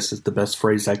mind-numbing, I guess is the best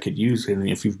phrase I could use. And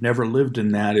if you've never lived in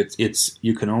that,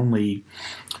 you can only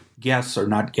guess or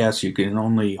not guess. You can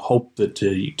only hope that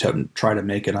to try to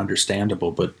make it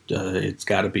understandable, but it's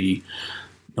got to be,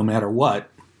 no matter what,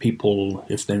 people,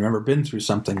 if they've never been through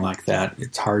something like that,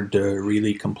 it's hard to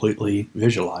really completely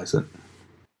visualize it.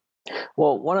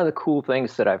 Well, one of the cool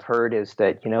things that I've heard is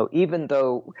that, even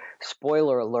though,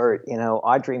 spoiler alert,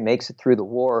 Audrey makes it through the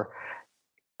war,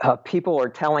 people are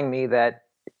telling me that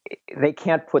they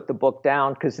can't put the book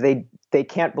down because they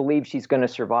can't believe she's going to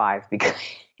survive because,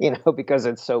 because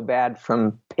it's so bad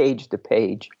from page to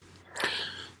page.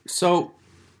 So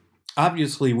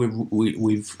obviously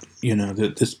we've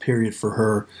this period for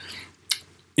her,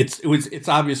 it's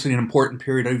obviously an important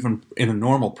period even in a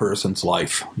normal person's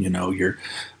life. You're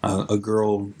a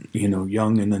girl,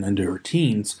 young and then into her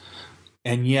teens,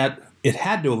 and yet it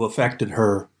had to have affected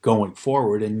her going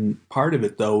forward. And part of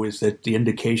it, though, is that the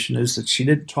indication is that she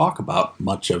didn't talk about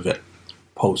much of it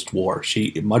post-war.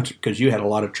 Because you had a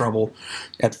lot of trouble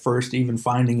at first even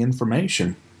finding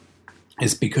information,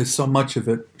 is because so much of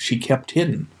it she kept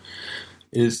hidden.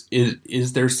 Is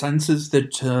there senses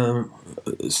that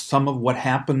some of what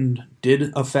happened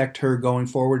did affect her going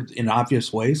forward in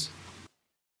obvious ways?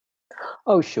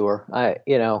 Oh, sure.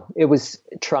 It was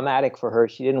traumatic for her.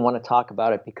 She didn't want to talk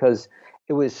about it because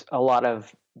it was a lot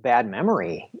of bad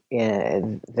memory,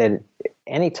 and that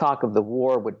any talk of the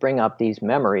war would bring up these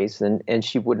memories, and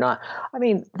she would not. I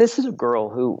mean, this is a girl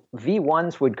who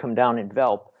V1s would come down in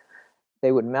Velp.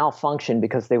 They would malfunction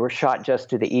because they were shot just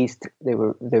to the east. They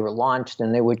were launched,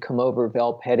 and they would come over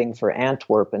Velp heading for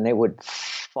Antwerp, and they would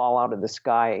fall out of the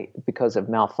sky because of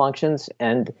malfunctions.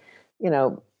 And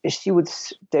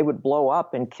they would blow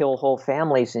up and kill whole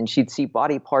families, and she'd see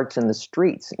body parts in the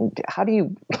streets. And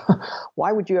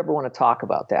why would you ever want to talk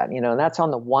about that? And that's on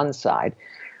the one side.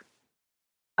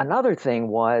 Another thing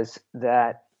was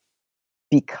that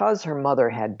because her mother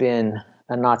had been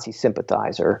a Nazi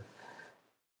sympathizer,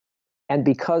 and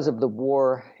because of the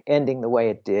war ending the way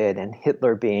it did, and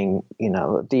Hitler being,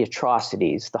 the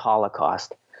atrocities, the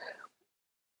Holocaust,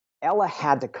 Ella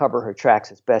had to cover her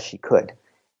tracks as best she could.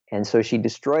 And so she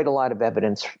destroyed a lot of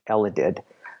evidence, Ella did.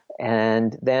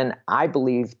 And then I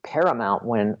believe Paramount,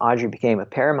 when Audrey became a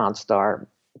Paramount star,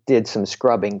 did some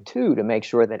scrubbing too to make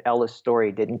sure that Ella's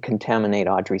story didn't contaminate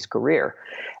Audrey's career.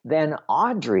 Then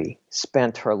Audrey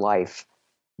spent her life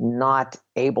not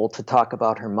able to talk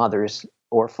about her mother's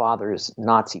or father's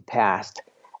Nazi past.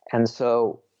 And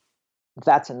so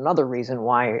that's another reason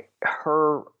why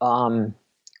her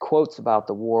quotes about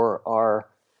the war are,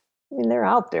 they're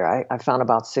out there. I found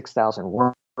about 6,000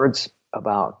 words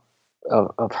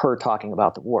of her talking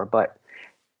about the war. But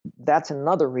that's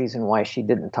another reason why she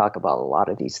didn't talk about a lot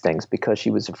of these things, because she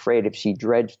was afraid if she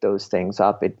dredged those things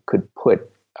up, it could put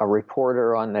a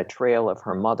reporter on the trail of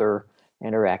her mother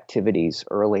and her activities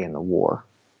early in the war.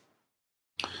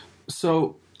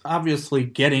 So obviously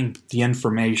getting the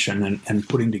information and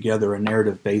putting together a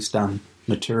narrative based on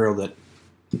material that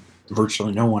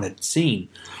virtually no one had seen,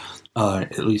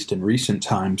 at least in recent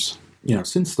times,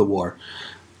 since the war.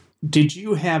 Did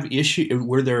you have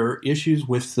were there issues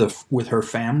with her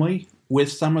family with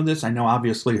some of this? I know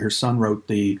obviously her son wrote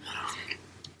a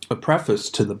preface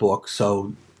to the book,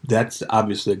 so that's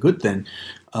obviously a good thing.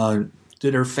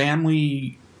 Did her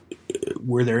family,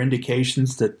 were there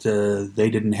indications that they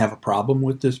didn't have a problem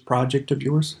with this project of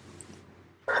yours?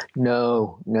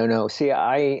 No. See,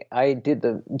 I did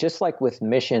just like with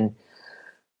Mission,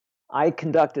 I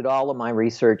conducted all of my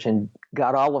research and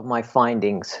got all of my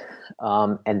findings,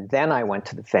 and then I went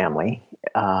to the family.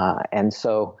 And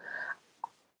so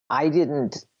I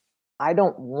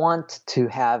don't want to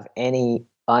have any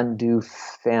undue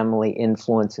family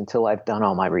influence until I've done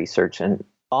all my research and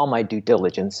all my due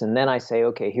diligence. And then I say,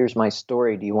 okay, here's my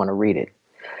story. Do you want to read it?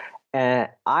 And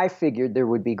I figured there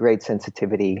would be great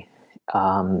sensitivity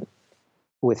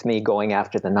with me going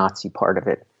after the Nazi part of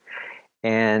it.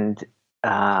 And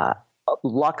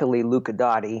luckily, Luca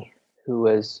Dotti, who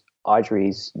was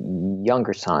Audrey's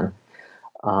younger son,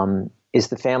 is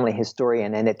the family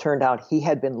historian. And it turned out he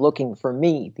had been looking for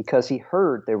me because he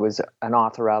heard there was an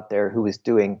author out there who was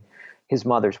doing his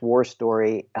mother's war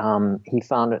story. He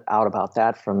found out about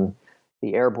that from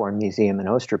the Airborne Museum in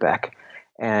Oosterbeek,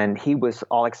 and he was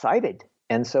all excited.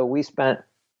 And so we spent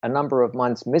a number of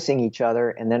months missing each other.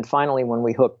 And then finally, when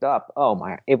we hooked up,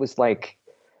 it was like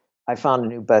I found a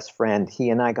new best friend. He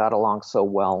and I got along so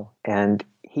well, and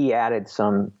he added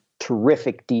some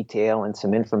terrific detail and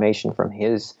some information from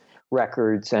his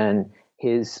records and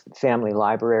his family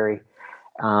library.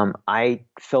 I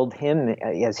filled him,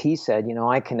 as he said,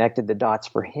 I connected the dots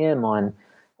for him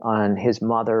on his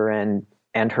mother and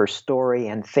her story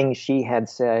and things she had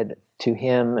said to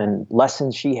him and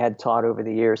lessons she had taught over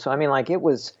the years. So, it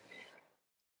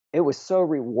it was so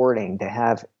rewarding to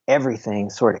have everything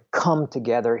sort of come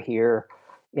together here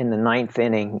in the ninth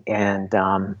inning, and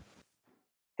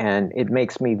it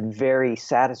makes me very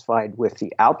satisfied with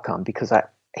the outcome because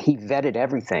he vetted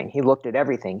everything. He looked at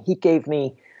everything. He gave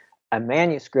me a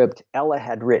manuscript Ella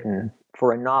had written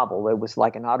for a novel. It was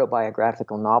like an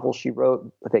autobiographical novel she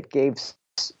wrote that gave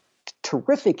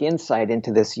terrific insight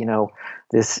into this,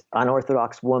 this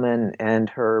unorthodox woman and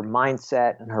her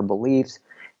mindset and her beliefs.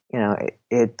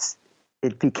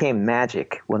 It became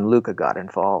magic when Luca got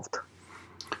involved.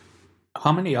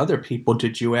 How many other people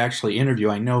did you actually interview?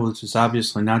 I know this is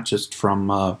obviously not just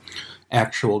from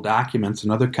actual documents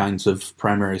and other kinds of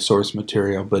primary source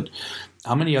material, but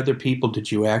how many other people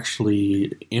did you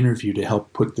actually interview to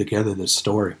help put together this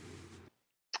story?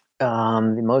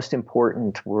 The most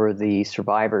important were the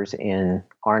survivors in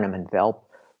Arnhem and Velp,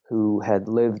 who had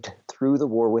lived through the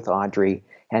war with Audrey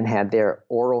and had their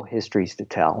oral histories to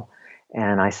tell.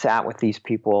 And I sat with these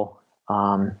people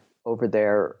over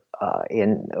there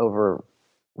over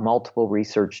multiple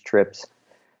research trips,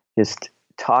 just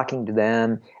talking to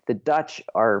them. The Dutch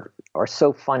are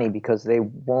so funny because they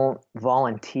won't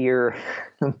volunteer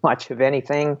much of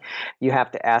anything. You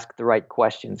have to ask the right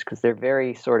questions because they're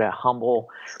very sort of humble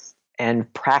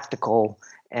and practical,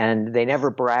 and they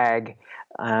never brag,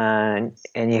 and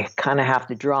you kind of have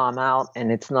to draw them out,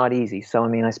 and it's not easy. So,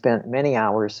 I spent many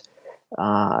hours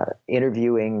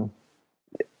interviewing,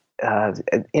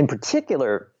 in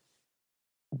particular,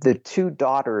 the two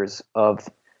daughters of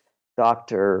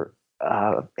Dr.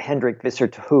 Hendrik Visser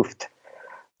te Hooft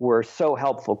were so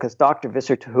helpful because Dr.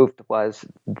 Visser te Hooft was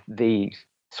the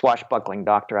swashbuckling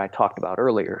doctor I talked about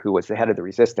earlier, who was the head of the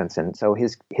resistance, and so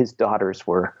his daughters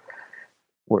were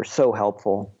so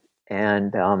helpful,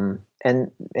 and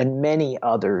many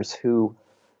others who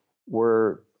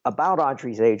were about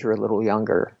Audrey's age or a little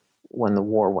younger when the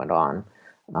war went on,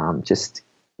 just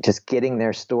getting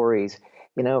their stories.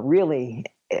 Really,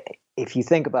 if you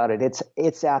think about it,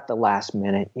 it's at the last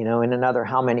minute. In another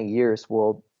how many years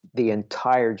will the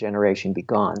entire generation be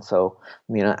gone? So,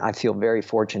 I feel very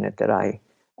fortunate that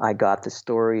I got the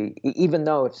story, even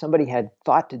though if somebody had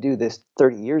thought to do this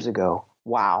 30 years ago,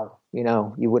 wow,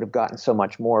 you would have gotten so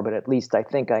much more. But at least I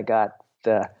think I got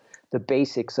the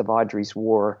basics of Audrey's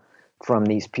war from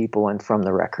these people and from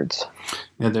the records.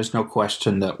 Yeah, there's no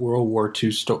question that World War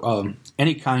II,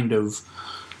 any kind of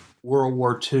World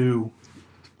War II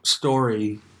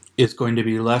story is going to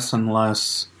be less and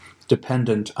less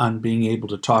dependent on being able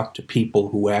to talk to people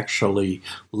who actually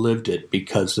lived it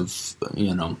because of,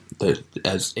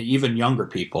 as even younger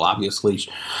people. Obviously,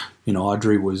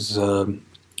 Audrey was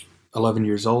 11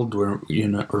 years old,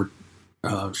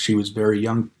 she was very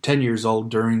young, 10 years old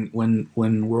during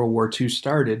when World War II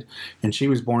started, and she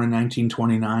was born in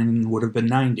 1929 and would have been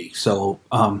 90. So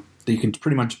you can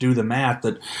pretty much do the math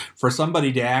that for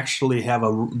somebody to actually have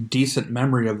a decent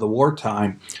memory of the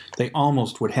wartime, they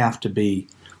almost would have to be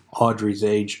Audrey's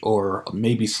age or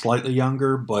maybe slightly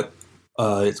younger, but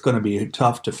it's going to be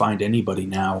tough to find anybody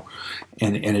now.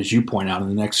 And as you point out, in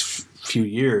the next few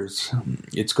years,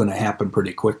 it's going to happen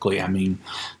pretty quickly.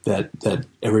 That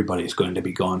everybody's going to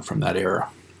be gone from that era.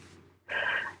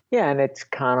 Yeah, and it's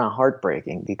kind of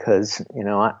heartbreaking because,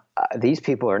 these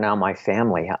people are now my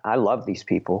family. I love these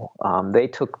people. They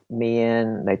took me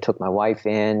in, they took my wife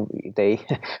in,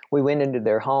 we went into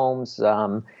their homes,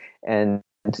 and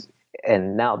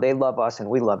now they love us and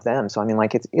we love them. So,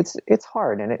 it's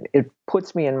hard, and it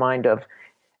puts me in mind of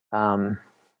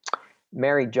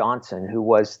Mary Johnson, who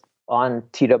was on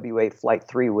TWA Flight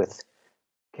 3 with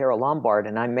Carol Lombard,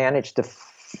 and I managed to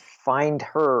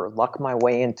luck my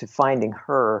way into finding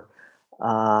her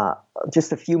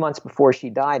just a few months before she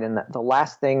died. And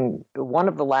one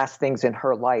of the last things in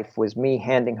her life was me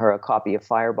handing her a copy of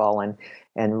Fireball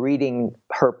and reading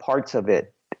her parts of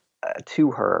it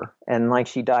to her. And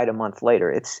she died a month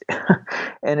later.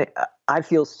 I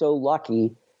feel so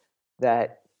lucky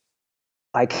that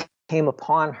I came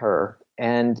upon her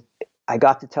and I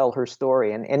got to tell her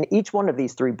story. And each one of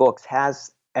these three books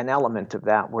has an element of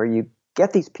that, where you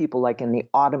get these people in the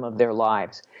autumn of their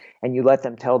lives and you let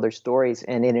them tell their stories,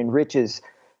 and it enriches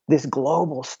this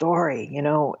global story.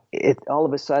 All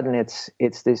of a sudden it's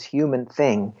this human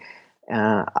thing.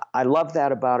 I love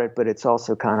that about it, but it's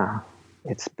also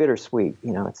it's bittersweet.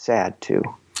 It's sad too.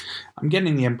 I'm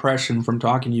getting the impression from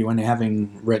talking to you and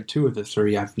having read two of the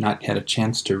three, I've not had a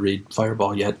chance to read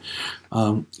Fireball yet,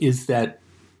 is that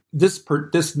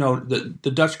this note,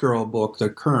 the Dutch Girl book, the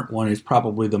current one, is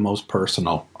probably the most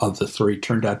personal of the three,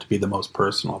 turned out to be the most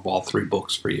personal of all three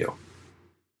books for you.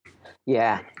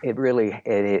 Yeah, it really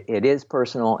it is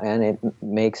personal, and it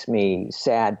makes me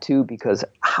sad too, because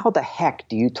how the heck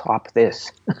do you top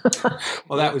this?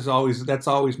 Well, that's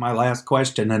always my last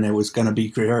question, and it was going to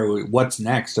be what's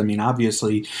next. I mean,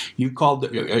 obviously, you called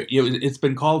it's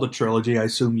been called a trilogy. I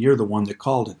assume you're the one that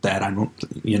called it that. I don't,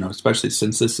 especially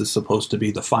since this is supposed to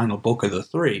be the final book of the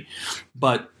three,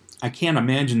 but I can't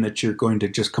imagine that you're going to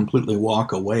just completely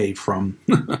walk away from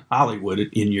Hollywood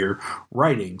in your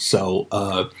writing.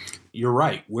 So you're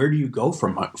right. Where do you go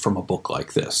from a book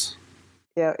like this?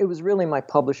 Yeah, it was really my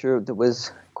publisher that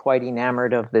was quite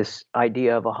enamored of this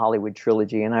idea of a Hollywood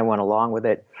trilogy, and I went along with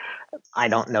it. I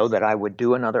don't know that I would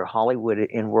do another Hollywood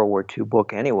in World War II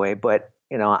book anyway, but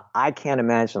I can't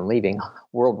imagine leaving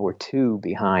World War II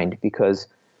behind, because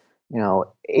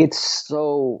it's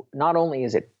so, not only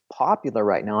is it popular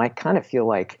right now, I kind of feel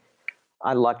like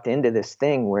I lucked into this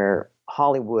thing where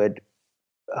World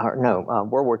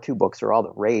War II books are all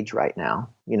the rage right now,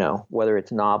 whether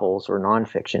it's novels or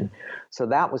nonfiction. So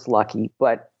that was lucky,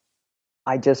 but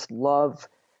I just love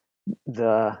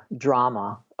the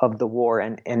drama of the war,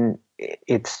 and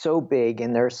it's so big,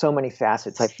 and there are so many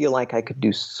facets. I feel like I could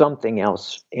do something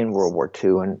else in World War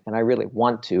II, and I really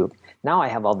want to. Now I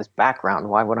have all this background.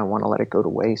 Why would I want to let it go to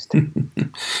waste?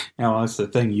 Now, that's the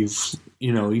thing. You've,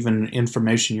 even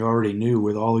information you already knew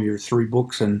with all your 3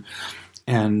 books and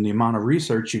the amount of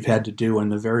research you've had to do in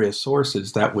the various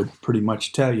sources, that would pretty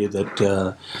much tell you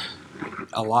that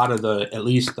a lot of at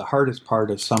least the hardest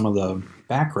part of some of the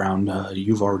background,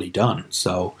 you've already done.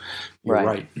 So you're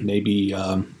right. Maybe,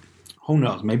 who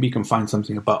knows? Maybe you can find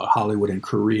something about Hollywood and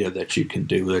Korea that you can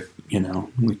do that,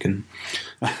 we can,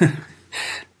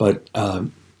 but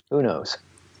who knows?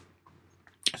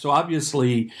 So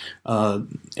obviously,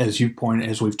 as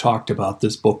we've talked about,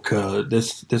 this book,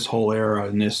 this whole era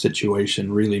and this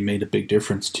situation really made a big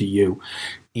difference to you,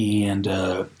 and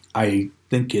I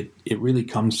think it really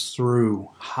comes through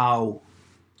how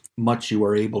much you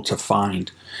are able to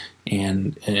find,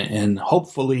 and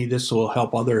hopefully this will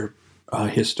help other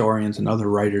historians and other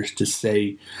writers to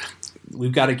say,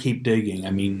 we've got to keep digging.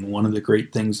 I mean, one of the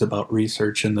great things about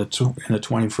research in the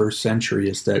 21st century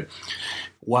is that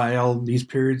while these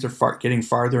periods are getting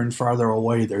farther and farther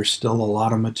away, there's still a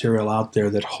lot of material out there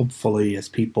that hopefully, as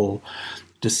people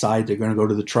decide they're going to go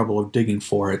to the trouble of digging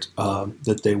for it,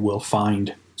 that they will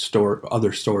find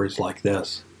other stories like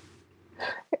this.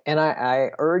 And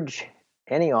I urge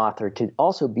any author to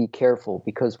also be careful,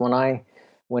 because when I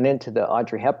went into the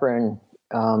Audrey Hepburn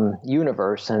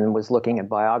universe and was looking at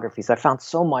biographies, I found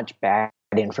so much bad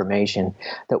information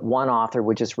that one author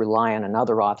would just rely on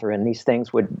another author, and these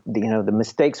things would, the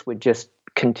mistakes would just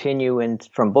continue, and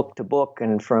from book to book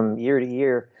and from year to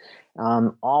year.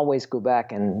 Always go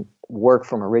back and work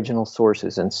from original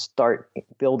sources and start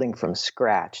building from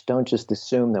scratch. Don't just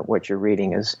assume that what you're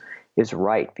reading is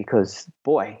right, because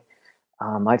boy,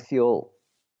 I feel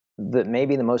that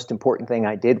maybe the most important thing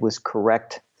I did was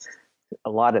correct a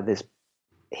lot of this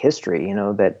history,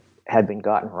 that had been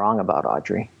gotten wrong about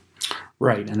Audrey.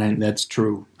 Right, and that's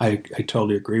true. I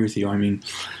totally agree with you. I mean,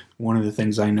 one of the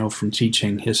things I know from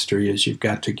teaching history is you've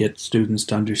got to get students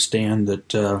to understand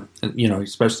that,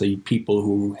 especially people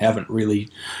who haven't really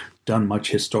done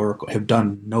have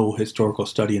done no historical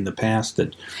study in the past,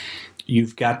 that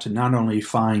you've got to not only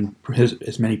find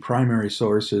as many primary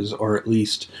sources, or at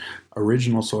least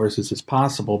original sources, as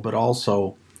possible, but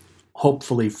also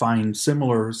hopefully find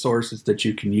similar sources that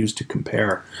you can use to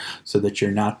compare, so that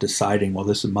you're not deciding, well,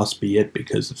 this must be it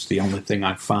because it's the only thing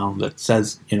I've found that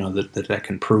says, that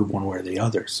can prove one way or the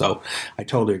other. So I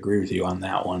totally agree with you on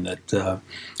that one, that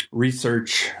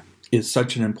research is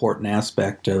such an important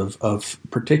aspect of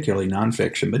particularly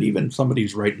nonfiction, but even somebody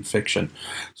who's writing fiction.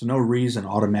 There's no reason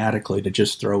automatically to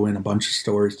just throw in a bunch of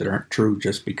stories that aren't true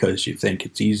just because you think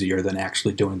it's easier than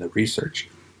actually doing the research.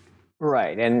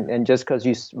 Right, and just because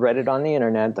you read it on the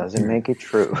internet doesn't make it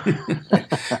true.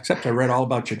 Except I read all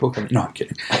about your book. No, I'm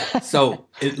kidding. So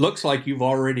it looks like you've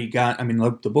already got,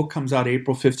 look, the book comes out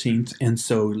April 15th, and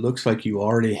so it looks like you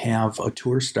already have a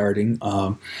tour starting.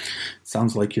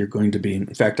 Sounds like you're going to be,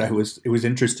 in fact, it was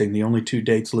interesting. The only 2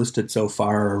 dates listed so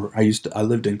far, I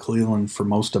lived in Cleveland for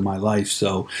most of my life,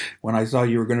 so when I saw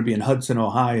you were going to be in Hudson,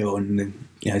 Ohio, and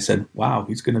I said, wow,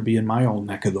 he's going to be in my old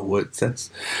neck of the woods.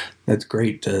 That's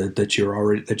great that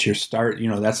you're start.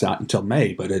 That's not until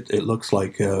May, but it looks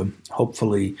like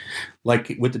hopefully,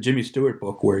 like with the Jimmy Stewart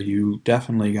book, where you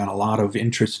definitely got a lot of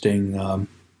interesting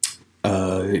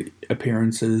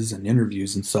appearances and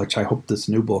interviews and such. I hope this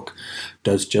new book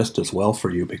does just as well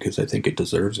for you, because I think it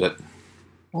deserves it.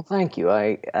 Well, thank you.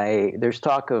 There's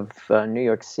talk of New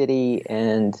York City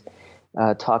and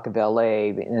talk of LA,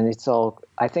 and it's all,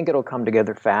 I think it'll come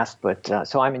together fast, but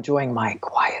so I'm enjoying my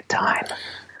quiet time.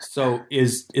 So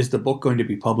is the book going to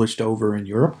be published over in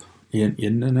Europe,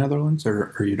 in the Netherlands,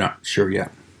 or are you not sure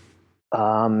yet?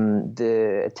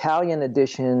 The Italian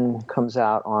edition comes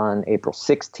out on April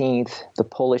 16th. The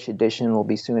Polish edition will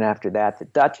be soon after that. The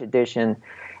Dutch edition,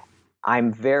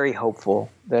 I'm very hopeful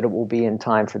that it will be in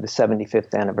time for the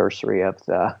 75th anniversary of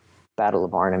the Battle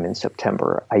of Arnhem in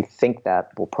September. I think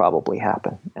that will probably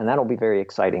happen. And that'll be very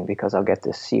exciting because I'll get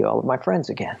to see all of my friends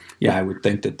again. Yeah, I would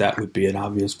think that would be an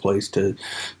obvious place to,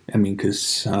 I mean,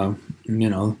 because,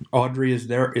 Audrey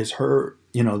is her,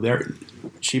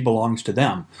 she belongs to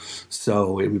them.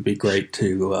 So it would be great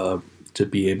to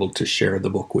be able to share the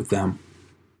book with them.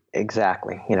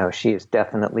 Exactly. She is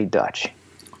definitely Dutch.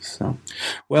 So,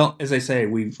 well, as I say,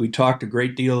 we talked a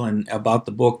great deal about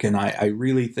the book, and I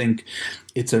really think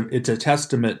it's a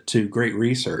testament to great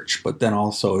research. But then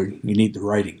also you need the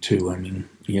writing too. I mean,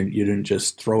 you didn't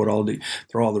just throw all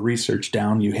the research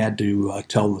down. You had to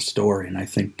tell the story, and I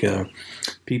think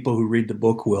people who read the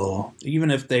book will,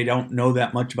 even if they don't know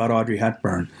that much about Audrey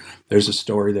Hepburn, there's a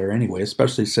story there anyway.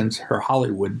 Especially since her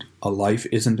Hollywood life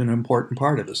isn't an important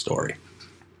part of the story.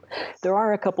 There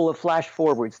are a couple of flash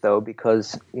forwards, though,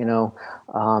 because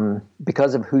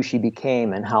of who she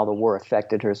became and how the war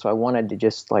affected her. So I wanted to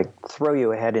just throw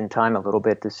you ahead in time a little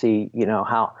bit to see,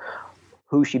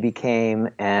 who she became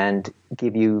and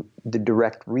give you the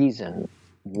direct reason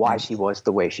why she was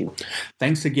the way she was.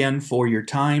 Thanks again for your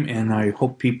time, and I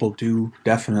hope people do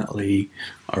definitely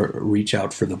reach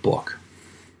out for the book.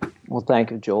 Well,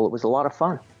 thank you, Joel. It was a lot of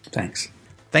fun. Thanks.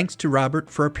 Thanks to Robert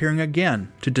for appearing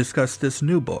again to discuss this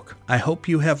new book. I hope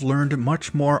you have learned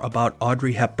much more about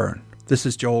Audrey Hepburn. This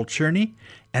is Joel Cherney,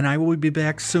 and I will be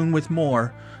back soon with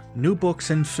more New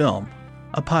Books in Film,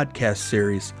 a podcast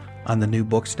series on the New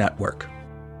Books Network.